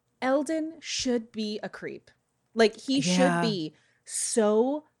 Eldon should be a creep. Like, he should be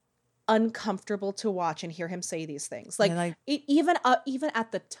so uncomfortable to watch and hear him say these things. Even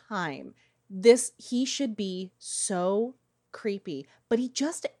at the time, he should be so creepy, but he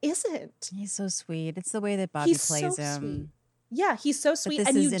just isn't. He's so sweet. It's the way that Bobby plays him. Sweet. Yeah, he's so sweet.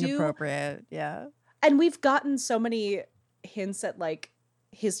 But this is inappropriate. Yeah. And we've gotten so many hints at like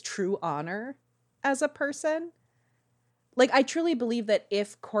his true honor as a person. Like, I truly believe that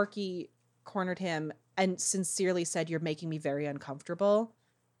if Corky cornered him and sincerely said, "You're making me very uncomfortable,"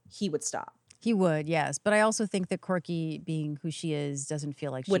 he would stop. He would, yes. But I also think that Corky, being who she is, doesn't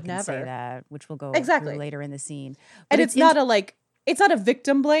feel like she Would can say never. that, which we'll go Exactly. through later in the scene. And But it's not it's not a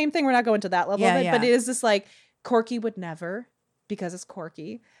victim blame thing. We're not going to that level Yeah, of it, but yeah. it is just like Corky would never, because it's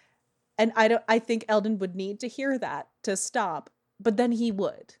Corky. And I think Eldon would need to hear that to stop, but then he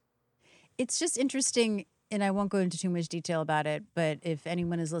would. It's just interesting, and I won't go into too much detail about it, but if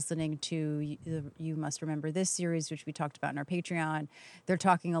anyone is listening to You Must Remember This series, which we talked about in our Patreon, they're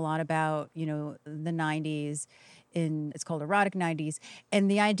talking a lot about, you know, the 90s. It's called Erotic 90s.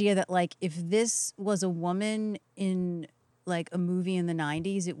 And the idea that, like, if this was a woman in, like, a movie in the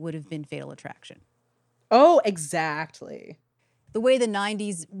 90s, it would have been Fatal Attraction. Oh, exactly. The way the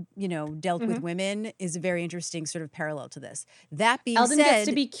 90s, you know, dealt with women is a very interesting sort of parallel to this. That being Eldon said, gets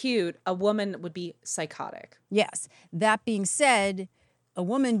to be cute. A woman would be psychotic. yes. That being said, a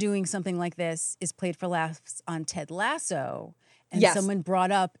woman doing something like this is played for laughs on Ted Lasso. And Yes. someone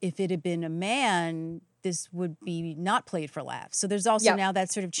brought up, if it had been a man, this would be not played for laughs. So there's also now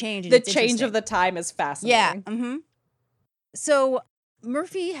that sort of change. And The it's change of interesting. the time is Yeah. fascinating. Mm-hmm. So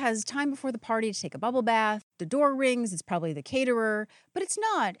Murphy has time before the party to take a bubble bath. The door rings. It's probably the caterer, but it's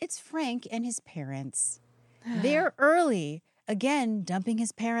not. It's Frank and his parents. They're early, again, dumping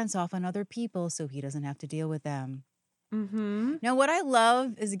his parents off on other people so he doesn't have to deal with them. Mm-hmm. Now, what I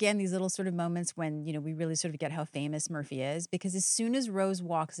love is, again, these little sort of moments when, you know, we really sort of get how famous Murphy is, because as soon as Rose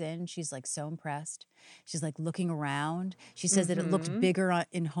walks in, she's like so impressed. She's like looking around. She says that it looked bigger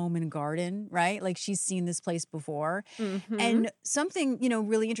in Home and Garden, right? Like she's seen this place before. And something, you know,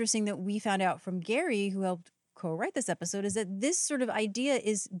 really interesting that we found out from Gary, who helped co-write this episode, is that this sort of idea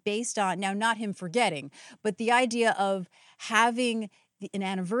is based on, now not him forgetting, but the idea of having an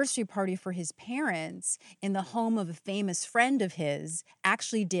anniversary party for his parents in the home of a famous friend of his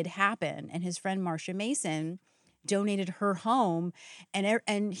actually did happen. And his friend Marcia Mason donated her home.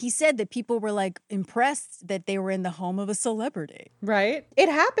 And he said that people were like impressed that they were in the home of a celebrity. Right? It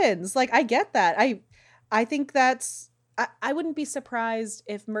happens. Like, I get that. I think that's, I wouldn't be surprised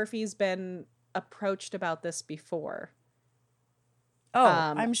if Murphy's been approached about this before. Oh,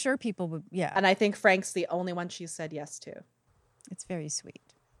 I'm sure people would. Yeah. And I think Frank's the only one she said yes to. It's very sweet.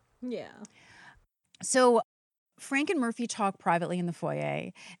 Yeah. So Frank and Murphy talk privately in the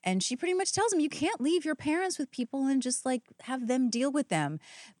foyer, and she pretty much tells him, you can't leave your parents with people and just like have them deal with them.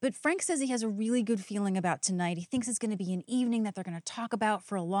 But Frank says he has a really good feeling about tonight. He thinks it's going to be an evening that they're going to talk about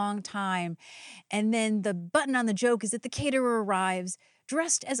for a long time. And then the button on the joke is that the caterer arrives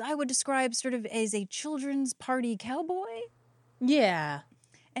dressed as I would describe sort of as a children's party cowboy. Yeah.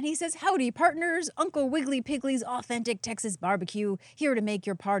 And he says, howdy, partners. Uncle Wiggly Piggly's authentic Texas barbecue, here to make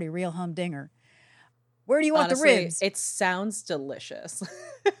your party real humdinger. Where do you want Honestly, the ribs? it sounds delicious.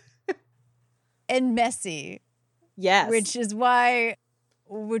 And messy. Yes.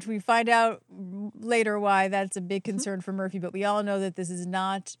 Which we find out later why that's a big concern for Murphy, but we all know that this is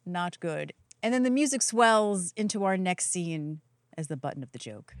not good. And then the music swells into our next scene as the button of the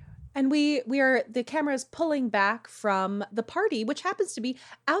joke. And the camera's pulling back from the party, which happens to be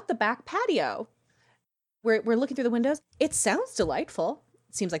out the back patio. We're looking through the windows. It sounds delightful.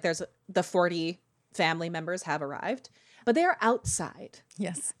 It seems like the 40 family members have arrived, but they are outside.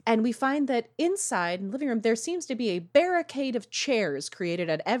 Yes. And we find that inside in the living room, there seems to be a barricade of chairs created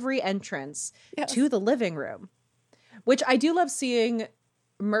at every entrance to the living room, which I do love seeing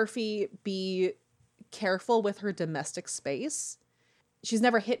Murphy be careful with her domestic space. She's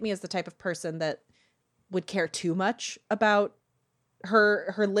never hit me as the type of person that would care too much about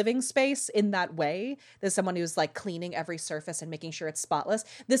her living space in that way. There's someone who's like cleaning every surface and making sure it's spotless.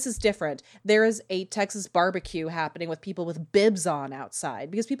 This is different. There is a Texas barbecue happening with people with bibs on outside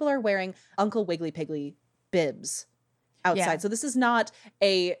because people are wearing Uncle Wiggly Piggly bibs outside. Yeah. So this is not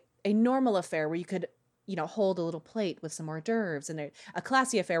a normal affair where you could, hold a little plate with some hors d'oeuvres, and a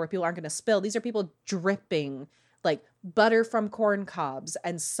classy affair where people aren't going to spill. These are people dripping like butter from corn cobs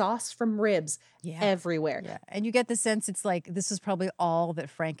and sauce from ribs everywhere. Yeah. And you get the sense it's like this is probably all that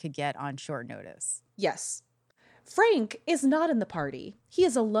Frank could get on short notice. Yes. Frank is not in the party. He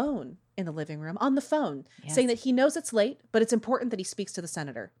is alone in the living room on the phone, saying that he knows it's late, but it's important that he speaks to the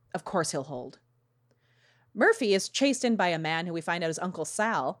senator. Of course he'll hold. Murphy is chased in by a man who we find out is Uncle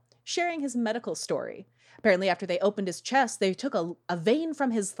Sal, sharing his medical story. Apparently, after they opened his chest, they took a vein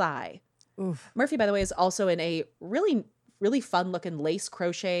from his thigh. Oof. Murphy, by the way, is also in a really, really fun-looking lace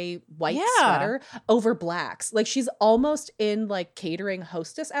crochet white sweater over blacks. Like, she's almost in, like, catering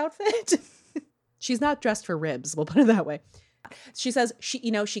hostess outfit. She's not dressed for ribs, we'll put it that way. She says she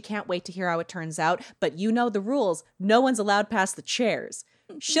can't wait to hear how it turns out, but you know the rules. No one's allowed past the chairs.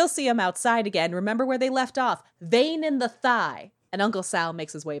 She'll see him outside again. Remember where they left off. Vein in the thigh. And Uncle Sal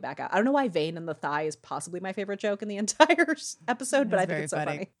makes his way back out. I don't know why Vein in the thigh is possibly my favorite joke in the entire episode, but I think it's so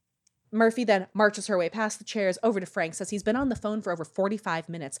funny. Murphy then marches her way past the chairs over to Frank, says he's been on the phone for over 45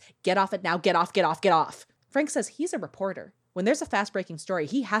 minutes. Get off it now. Get off, get off, get off. Frank says he's a reporter. When there's a fast-breaking story,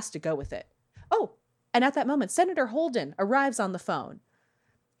 he has to go with it. Oh, and at that moment, Senator Holden arrives on the phone.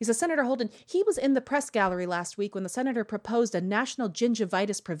 He says, Senator Holden, he was in the press gallery last week when the senator proposed a National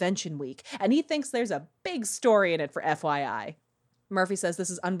Gingivitis Prevention Week, and he thinks there's a big story in it for FYI. Murphy says this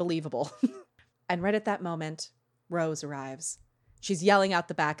is unbelievable. And right at that moment, Rose arrives. She's yelling out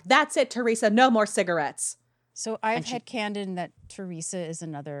the back, "That's it, Teresa, no more cigarettes." So I've had canon that Teresa is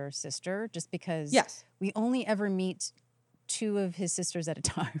another sister, just because we only ever meet 2 of his sisters at a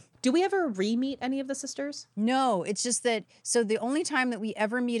time. Do we ever re-meet any of the sisters? No, it's just that, so the only time that we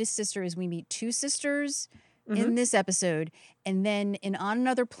ever meet a sister is we meet 2 sisters in this episode, and then On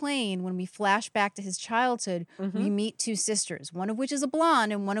Another Plane, when we flash back to his childhood, we meet 2 sisters, one of which is a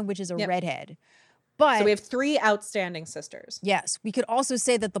blonde and one of which is a redhead. But so we have 3 outstanding sisters. Yes. We could also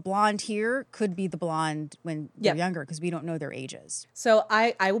say that the blonde here could be the blonde when they're younger, because we don't know their ages. So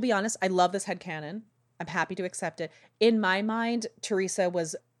I will be honest, I love this headcanon. I'm happy to accept it. In my mind, Teresa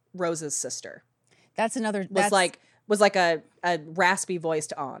was Rose's sister. That's another... Was like a raspy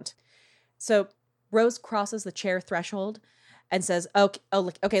voiced aunt. So Rose crosses the chair threshold and says,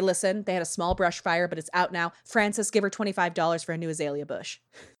 okay, listen, they had a small brush fire, but it's out now. Francis, give her $25 for a new azalea bush.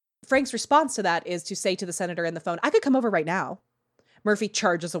 Frank's response to that is to say to the senator in the phone, I could come over right now. Murphy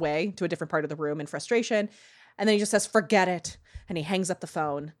charges away to a different part of the room in frustration. And then he just says, forget it. And he hangs up the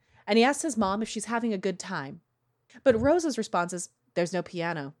phone. And he asks his mom if she's having a good time. But Rose's response is, there's no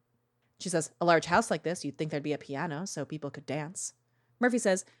piano. She says, a large house like this, you'd think there'd be a piano so people could dance. Murphy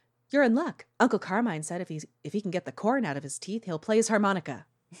says, you're in luck. Uncle Carmine said if he can get the corn out of his teeth, he'll play his harmonica.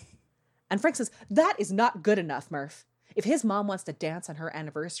 And Frank says, that is not good enough, Murph. If his mom wants to dance on her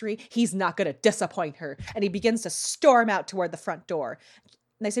anniversary, he's not going to disappoint her. And he begins to storm out toward the front door.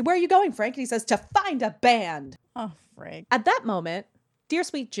 And they say, where are you going, Frank? And he says, to find a band. Oh, Frank. At that moment, dear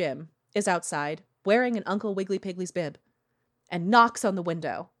sweet Jim is outside wearing an Uncle Wiggly Piggly's bib and knocks on the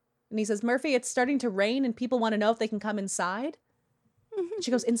window. And he says, Murphy, it's starting to rain and people want to know if they can come inside. And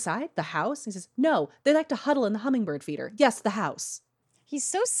she goes, inside? The house? And he says, no, they like to huddle in the hummingbird feeder. Yes, the house. He's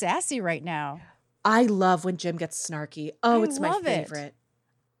so sassy right now. I love when Jim gets snarky. Oh, it's my favorite.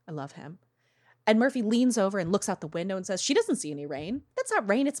 I love him. And Murphy leans over and looks out the window and says, she doesn't see any rain. That's not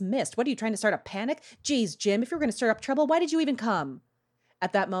rain, it's mist. What are you trying to start a panic? Geez, Jim, if you were going to stir up trouble, why did you even come?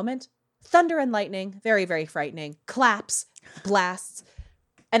 At that moment, thunder and lightning, very, very frightening, claps, blasts,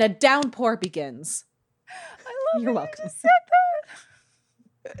 and a downpour begins. I love You're it. welcome. You just said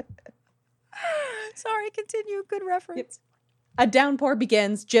that. Sorry, continue. Good reference. Yep. A downpour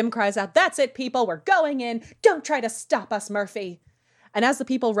begins. Jim cries out, that's it, people. We're going in. Don't try to stop us, Murphy. And as the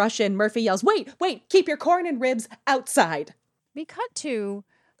people rush in, Murphy yells, wait, keep your corn and ribs outside. We cut to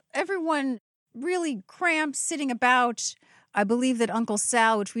everyone really cramped, sitting about. I believe that Uncle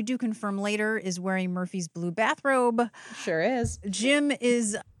Sal, which we do confirm later, is wearing Murphy's blue bathrobe. Sure is. Jim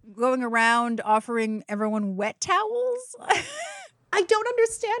is going around offering everyone wet towels. I don't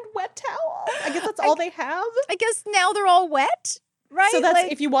understand wet towels. I guess that's all they have. I guess now they're all wet, right? So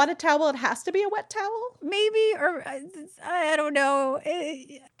that's if you want a towel, it has to be a wet towel? Maybe, or I don't know.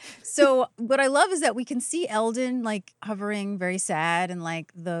 So what I love is that we can see Eldon like hovering very sad and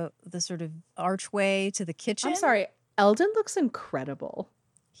like the sort of archway to the kitchen. I'm sorry. Eldon looks incredible.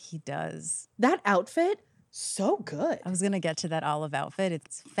 He does. That outfit, so good. I was going to get to that olive outfit.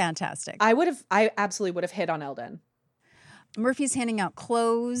 It's fantastic. I absolutely would have hit on Eldon. Murphy's handing out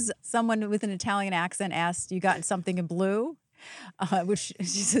clothes. Someone with an Italian accent asked, you got something in blue? Which she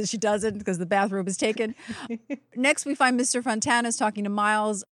says she doesn't because the bathrobe is taken. Next, we find Mr. Fontana's talking to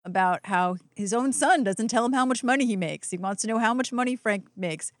Miles about how his own son doesn't tell him how much money he makes. He wants to know how much money Frank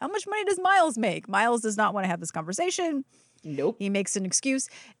makes. How much money does Miles make? Miles does not want to have this conversation. Nope. He makes an excuse.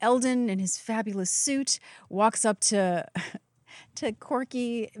 Eldon, in his fabulous suit, walks up to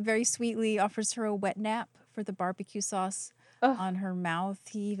Corky very sweetly, offers her a wet nap for the barbecue sauce on her mouth.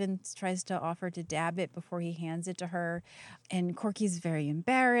 He even tries to offer to dab it before he hands it to her. And Corky's very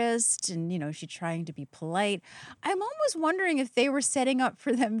embarrassed and, she's trying to be polite. I'm almost wondering if they were setting up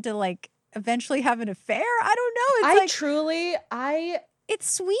for them to, like, eventually have an affair. I don't know.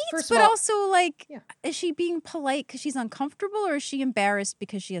 It's sweet, but also, like, is she being polite because she's uncomfortable or is she embarrassed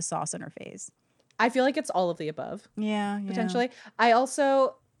because she has sauce on her face? I feel like it's all of the above. Yeah. Potentially. I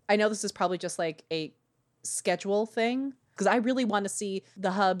know this is probably just like a schedule thing, because I really want to see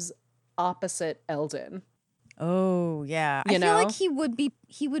the Hubs opposite Eldon. Oh, yeah. I feel like he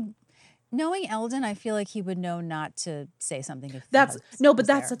would Knowing Eldon, I feel like he would know not to say something if That's the host no, but was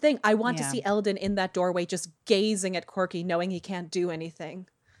that's there. the thing. I want to Yeah. see Eldon in that doorway just gazing at Corky, knowing he can't do anything.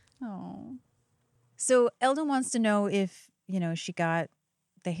 Oh. So Eldon wants to know if, she got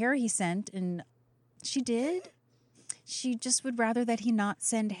the hair he sent, and she did. She just would rather that he not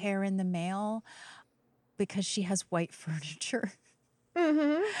send hair in the mail because she has white furniture.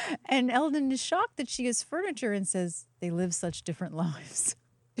 Mm-hmm. And Eldon is shocked that she has furniture and says they live such different lives.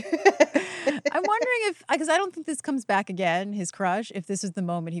 I'm wondering if, because I don't think this comes back again, his crush, if this is the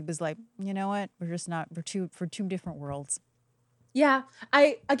moment he was like, you know what, we're two different worlds. Yeah.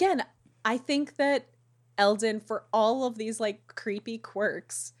 I think that Eldon, for all of these like creepy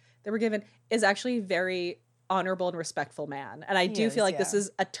quirks that were given, is actually a very honorable and respectful man. And I do feel like this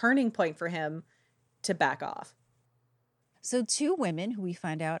is a turning point for him to back off. So 2 women who we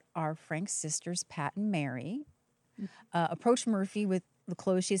find out are Frank's sisters, Pat and Mary, approach Murphy with the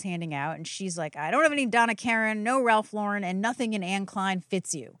clothes she's handing out. And she's like, I don't have any Donna Karan, no Ralph Lauren, and nothing in Anne Klein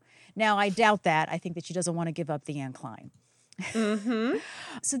fits you. Now, I doubt that. I think that she doesn't want to give up the Anne Klein. Mm-hmm.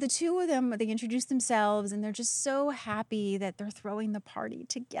 So the 2 of them, they introduce themselves, and they're just so happy that they're throwing the party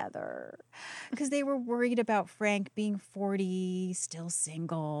together because they were worried about Frank being 40, still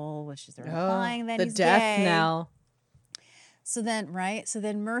single, which is they're implying that the he's death gay. knell. So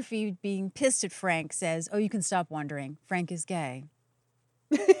then Murphy, being pissed at Frank, says, oh, you can stop wondering. Frank is gay.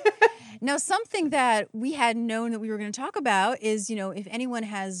 Now, something that we hadn't known that we were going to talk about is, if anyone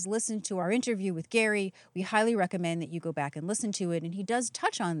has listened to our interview with Gary, we highly recommend that you go back and listen to it. And he does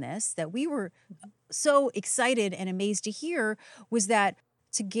touch on this, that we were so excited and amazed to hear, was that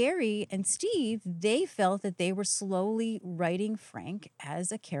to Gary and Steve, they felt that they were slowly writing Frank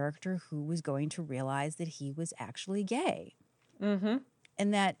as a character who was going to realize that he was actually gay. Mm-hmm.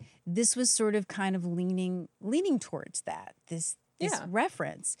 And that this was sort of kind of leaning towards that, this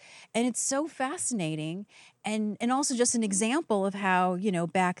reference. And it's so fascinating. And also just an example of how,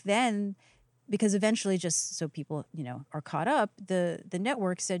 back then, because eventually, just so people, are caught up, the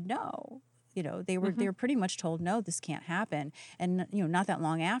network said no. They were pretty much told, no, this can't happen. And, not that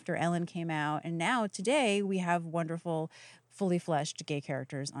long after, Ellen came out. And now today we have wonderful, fully fleshed gay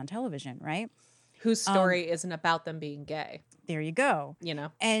characters on television, right? Whose story isn't about them being gay. There you go.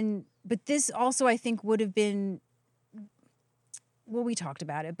 But this also, I think, would have been, well, we talked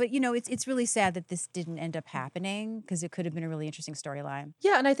about it, but it's really sad that this didn't end up happening because it could have been a really interesting storyline.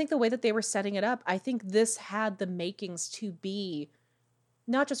 Yeah, and I think the way that they were setting it up, I think this had the makings to be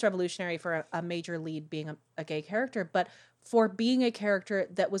not just revolutionary for a major lead being a gay character, but for being a character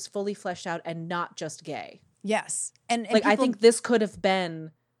that was fully fleshed out and not just gay. Yes. And I think this could have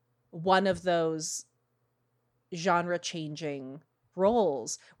been one of those genre-changing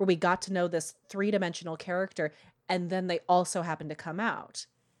roles where we got to know this 3-dimensional character, and then they also happened to come out.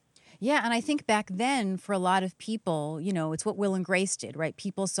 Yeah, and I think back then, for a lot of people, it's what Will and Grace did, right?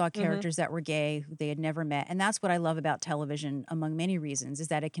 People saw characters that were gay who they had never met. And that's what I love about television, among many reasons, is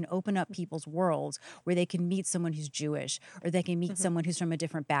that it can open up people's worlds where they can meet someone who's Jewish, or they can meet someone who's from a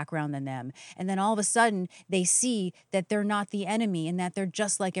different background than them. And then all of a sudden, they see that they're not the enemy and that they're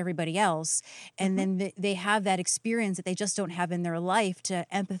just like everybody else. And then they have that experience that they just don't have in their life to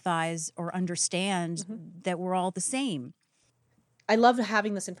empathize or understand that we're all the same. I love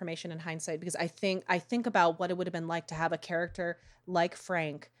having this information in hindsight because I think about what it would have been like to have a character like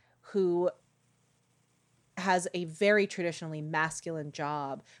Frank who has a very traditionally masculine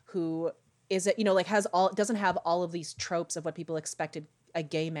job, who is doesn't have all of these tropes of what people expected a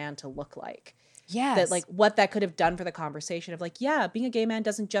gay man to look like. Yes. That what that could have done for the conversation of being a gay man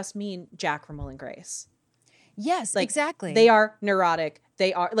doesn't just mean Jack from Will and Grace. Yes, exactly. They are neurotic.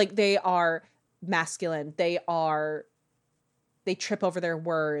 They are masculine. They trip over their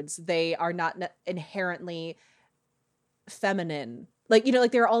words. They are not inherently feminine.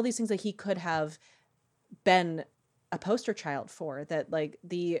 There are all these things that he could have been a poster child for, that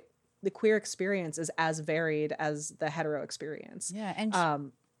the queer experience is as varied as the hetero experience. Yeah.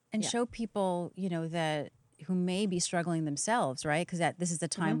 And show people, that who may be struggling themselves, right? Because this is the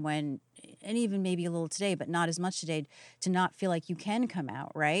time when, and even maybe a little today, but not as much today, to not feel like you can come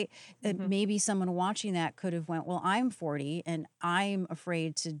out, right? That maybe someone watching that could have went, well, I'm 40 and I'm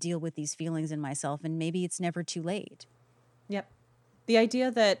afraid to deal with these feelings in myself, and maybe it's never too late. Yep. The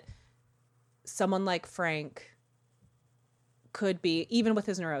idea that someone like Frank could be, even with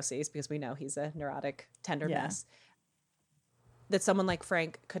his neuroses, because we know he's a neurotic, tender mess, that someone like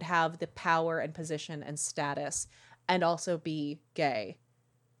Frank could have the power and position and status and also be gay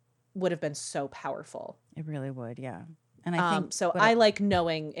would have been so powerful. It really would, yeah. And I think so. I like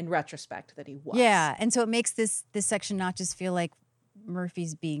knowing in retrospect that he was. Yeah, and so it makes this section not just feel like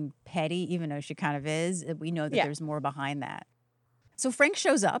Murphy's being petty, even though she kind of is. We know that Yeah. there's more behind that. So Frank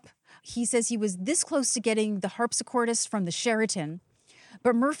shows up. He says he was this close to getting the harpsichordist from the Sheraton,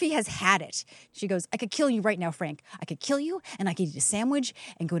 but Murphy has had it. She goes, I could kill you right now, Frank. I could kill you, and I could eat a sandwich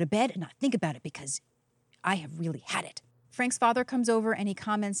and go to bed and not think about it because I have really had it. Frank's father comes over and he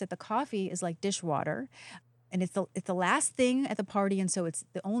comments that the coffee is like dishwater, and it's the last thing at the party, and so it's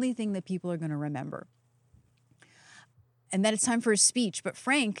the only thing that people are going to remember. And then it's time for his speech, but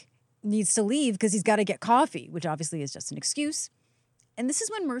Frank needs to leave because he's got to get coffee, which obviously is just an excuse. And this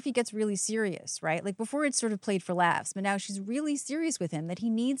is when Murphy gets really serious, right? Like before it's sort of played for laughs, but now she's really serious with him that he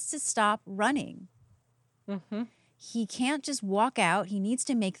needs to stop running. Mm-hmm. He can't just walk out. He needs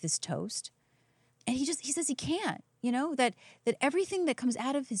to make this toast. And he says he can't, that everything that comes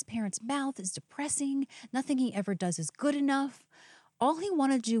out of his parents' mouth is depressing. Nothing he ever does is good enough. All he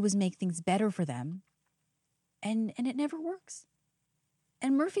wanted to do was make things better for them. And it never works.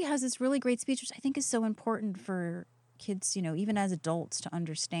 And Murphy has this really great speech, which I think is so important for kids, even as adults to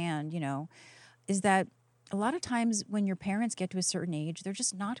understand, is that a lot of times when your parents get to a certain age, they're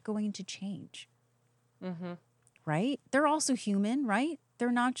just not going to change. Mm-hmm. Right? They're also human, right?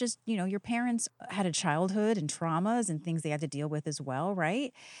 They're not just, your parents had a childhood and traumas and things they had to deal with as well,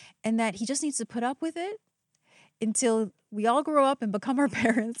 right? And that he just needs to put up with it until we all grow up and become our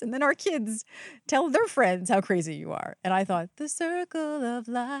parents, and then our kids tell their friends how crazy you are. And I thought, the circle of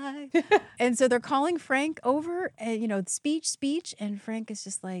life. And so they're calling Frank over, and, speech. And Frank is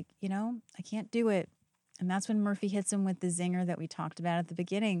just like, I can't do it. And that's when Murphy hits him with the zinger that we talked about at the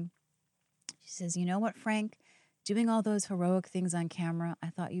beginning. She says, you know what, Frank? Doing all those heroic things on camera, I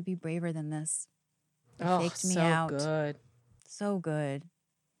thought you'd be braver than this. You faked me out. Good. So good.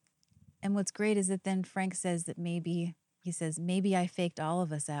 And what's great is that then Frank says that maybe I faked all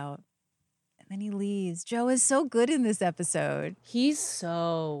of us out. And then he leaves. Joe is so good in this episode. He's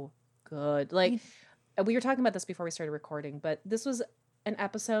so good. Like, we were talking about this before we started recording, but this was an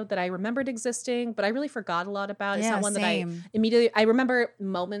episode that I remembered existing, but I really forgot a lot about. It's not one that I remember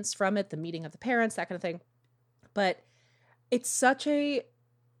moments from it, the meeting of the parents, that kind of thing. But it's such and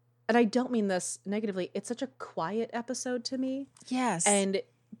I don't mean this negatively, it's such a quiet episode to me. Yes.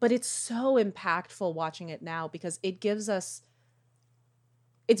 But it's so impactful watching it now because it gives us,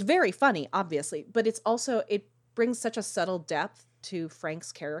 it's very funny, obviously, but it brings such a subtle depth to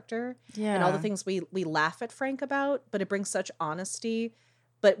Frank's character and all the things we laugh at Frank about, but it brings such honesty,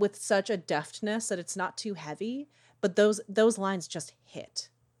 but with such a deftness that it's not too heavy. But those lines just hit.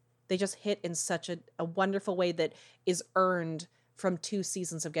 They just hit in such a wonderful way that is earned from 2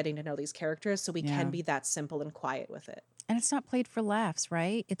 seasons of getting to know these characters, so we can be that simple and quiet with it. And it's not played for laughs,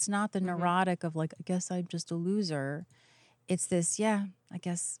 right? It's not the neurotic of like, I guess I'm just a loser. It's this, I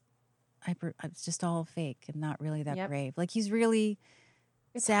guess it's just all fake and not really that brave. Like he's really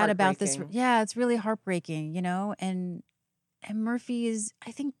sad about this. Yeah, it's really heartbreaking, And Murphy is,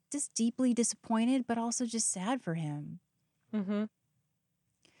 I think, just deeply disappointed, but also just sad for him. Mm-hmm.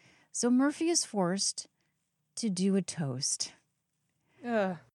 So Murphy is forced to do a toast.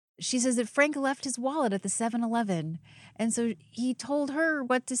 She says that Frank left his wallet at the 7-Eleven. And so he told her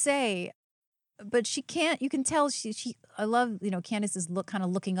what to say. But she can't, you can tell I love, Candace is kind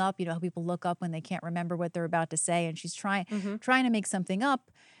of looking up, how people look up when they can't remember what they're about to say. And she's trying to make something up.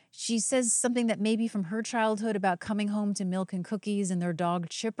 She says something that may be from her childhood about coming home to milk and cookies and their dog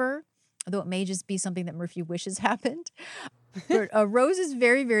Chipper, although it may just be something that Murphy wishes happened. But Rose is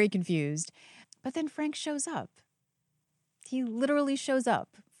very, very confused. But then Frank shows up. He literally shows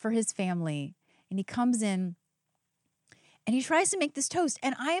up for his family. And he comes in and he tries to make this toast.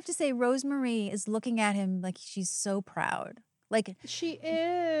 And I have to say, Rosemary is looking at him like she's so proud. Like she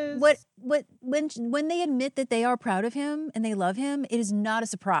is. When they admit that they are proud of him and they love him, it is not a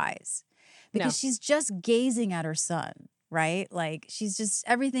surprise. Because she's just gazing at her son. Right? Like she's just,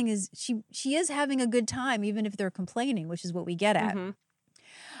 everything is, she is having a good time, even if they're complaining, which is what we get at. Mm-hmm.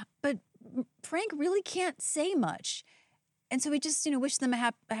 But Frank really can't say much. And so we just, wish them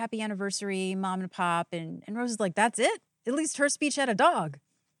a happy anniversary, Mom and Pop. And Rose is like, that's it? At least her speech had a dog.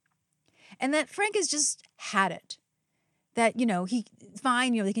 And that Frank has just had it. That,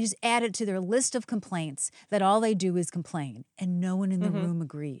 fine, they can just add it to their list of complaints, that all they do is complain. And no one in the room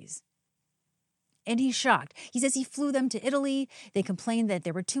agrees. And he's shocked. He says he flew them to Italy. They complained that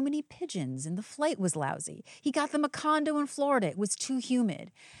there were too many pigeons and the flight was lousy. He got them a condo in Florida. It was too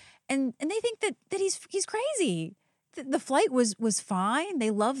humid. And they think that he's crazy. The flight was fine. They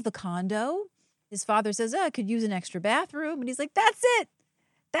love the condo. His father says, I could use an extra bathroom. And he's like, that's it.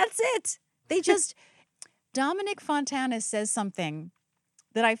 That's it. They just, Dominic Fontana says something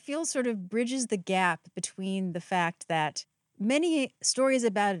that I feel sort of bridges the gap between the fact that many stories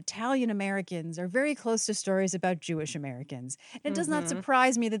about Italian Americans are very close to stories about Jewish Americans. And it does not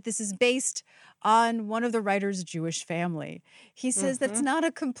surprise me that this is based on one of the writer's Jewish family. He says that's not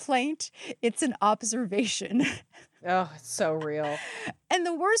a complaint, it's an observation. Oh, it's so real. And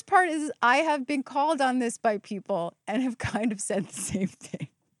the worst part is I have been called on this by people and have kind of said the same thing.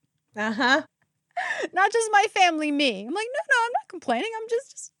 Uh-huh. Not just my family, me. I'm like, no, I'm not complaining. I'm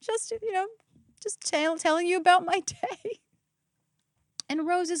just telling you about my day. And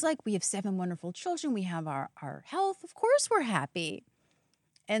Rose is like, we have 7 wonderful children. We have our health. Of course we're happy.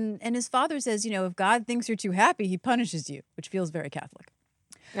 And his father says, if God thinks you're too happy, he punishes you, which feels very Catholic.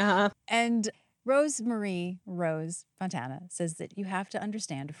 Uh-huh. And Rose Fontana says that you have to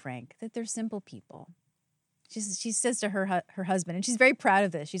understand, Frank, that they're simple people. She says to her husband, and she's very proud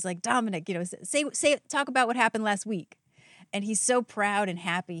of this. She's like, Dominic, talk about what happened last week. And he's so proud and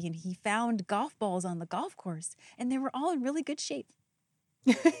happy. And he found golf balls on the golf course, and they were all in really good shape.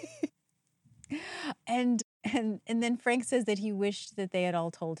 and then Frank says that he wished that they had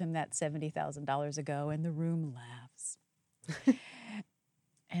all told him that $70,000 ago, and the room laughs.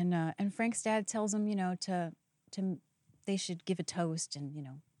 And Frank's dad tells him, they should give a toast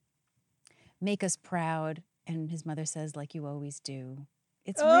and, make us proud. And his mother says, like you always do.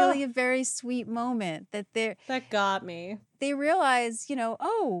 It's really a very sweet moment that got me. They realize,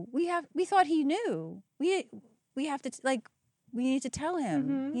 we thought he knew. We have to we need to tell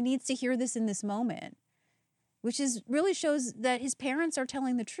him. He needs to hear this in this moment, which really shows that his parents are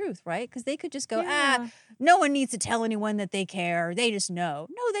telling the truth, right? Because they could just go, no one needs to tell anyone that they care. They just know.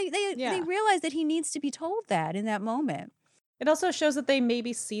 No, they realize that he needs to be told that in that moment. It also shows that they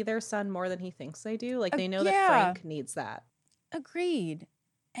maybe see their son more than he thinks they do. Like they know that Frank needs that. Agreed.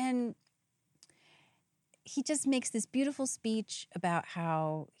 And he just makes this beautiful speech about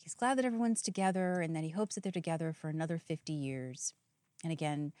how he's glad that everyone's together and that he hopes that they're together for another 50 years. And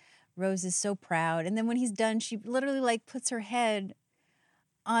again, Rose is so proud. And then when he's done, she literally puts her head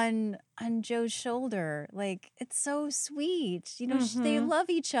on Joe's shoulder. It's so sweet. They love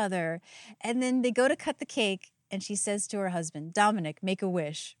each other. And then they go to cut the cake. And she says to her husband, Dominic, make a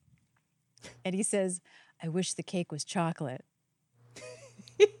wish. And he says, I wish the cake was chocolate.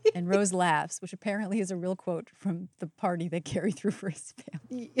 And Rose laughs, which apparently is a real quote from the party that Gary threw for his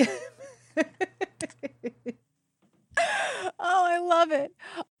family. Oh, I love it.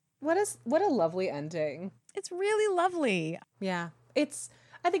 What a lovely ending. It's really lovely. Yeah.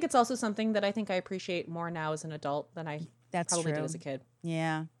 I think it's also something that I think I appreciate more now as an adult than I probably did as a kid.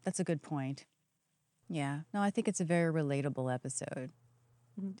 Yeah, that's a good point. Yeah. No, I think it's a very relatable episode,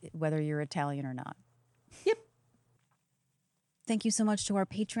 whether you're Italian or not. Yep. Thank you so much to our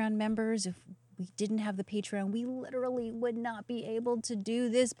Patreon members. If we didn't have the Patreon, we literally would not be able to do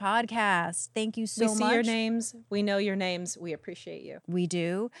this podcast. Thank you so much. We see your names. We know your names. We appreciate you. We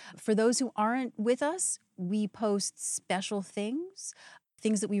do. For those who aren't with us, we post special things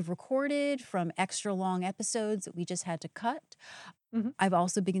that we've recorded from extra long episodes that we just had to cut. I've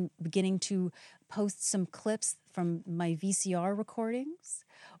also been beginning to post some clips from my VCR recordings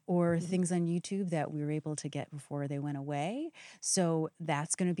or things on YouTube that we were able to get before they went away. So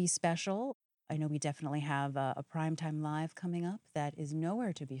that's going to be special. I know we definitely have a Primetime Live coming up that is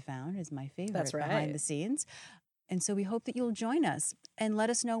nowhere to be found, is my favorite behind the scenes. And so we hope that you'll join us and let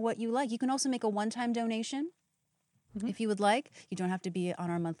us know what you like. You can also make a one-time donation. If you would like. You don't have to be on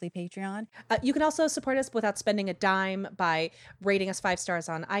our monthly Patreon. You can also support us without spending a dime by rating us 5 stars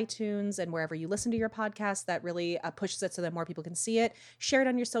on iTunes and wherever you listen to your podcast. That really pushes it so that more people can see it. Share it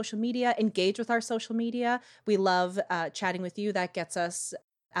on your social media. Engage with our social media. We love chatting with you. That gets us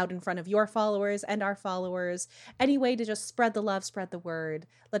out in front of your followers and our followers. Any way to just spread the love, spread the word.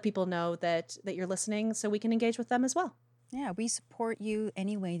 Let people know that you're listening so we can engage with them as well. Yeah, we support you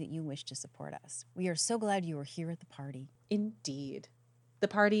any way that you wish to support us. We are so glad you are here at the party. Indeed. The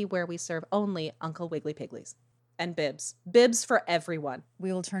party where we serve only Uncle Wiggly Pigglies and bibs. Bibs for everyone.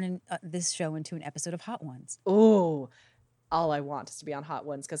 We will turn this show into an episode of Hot Ones. Oh, all I want is to be on Hot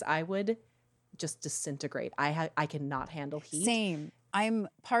Ones because I would just disintegrate. I cannot handle heat. Same.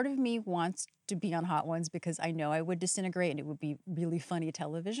 Part of me wants to be on Hot Ones because I know I would disintegrate and it would be really funny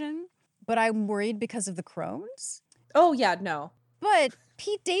television. But I'm worried because of the Crohn's. Oh, yeah, no. But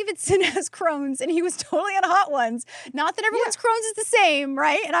Pete Davidson has Crohn's, and he was totally on Hot Ones. Not that everyone's Crohn's is the same,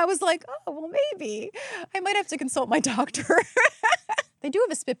 right? And I was like, oh, well, maybe. I might have to consult my doctor. They do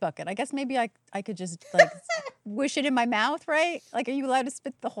have a spit bucket. I guess maybe I could just, wish it in my mouth, right? Are you allowed to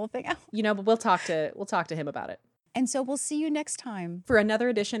spit the whole thing out? But we'll talk to him about it. And so we'll see you next time. For another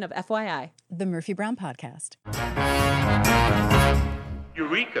edition of FYI. The Murphy Brown Podcast.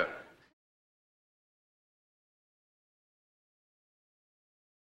 Eureka!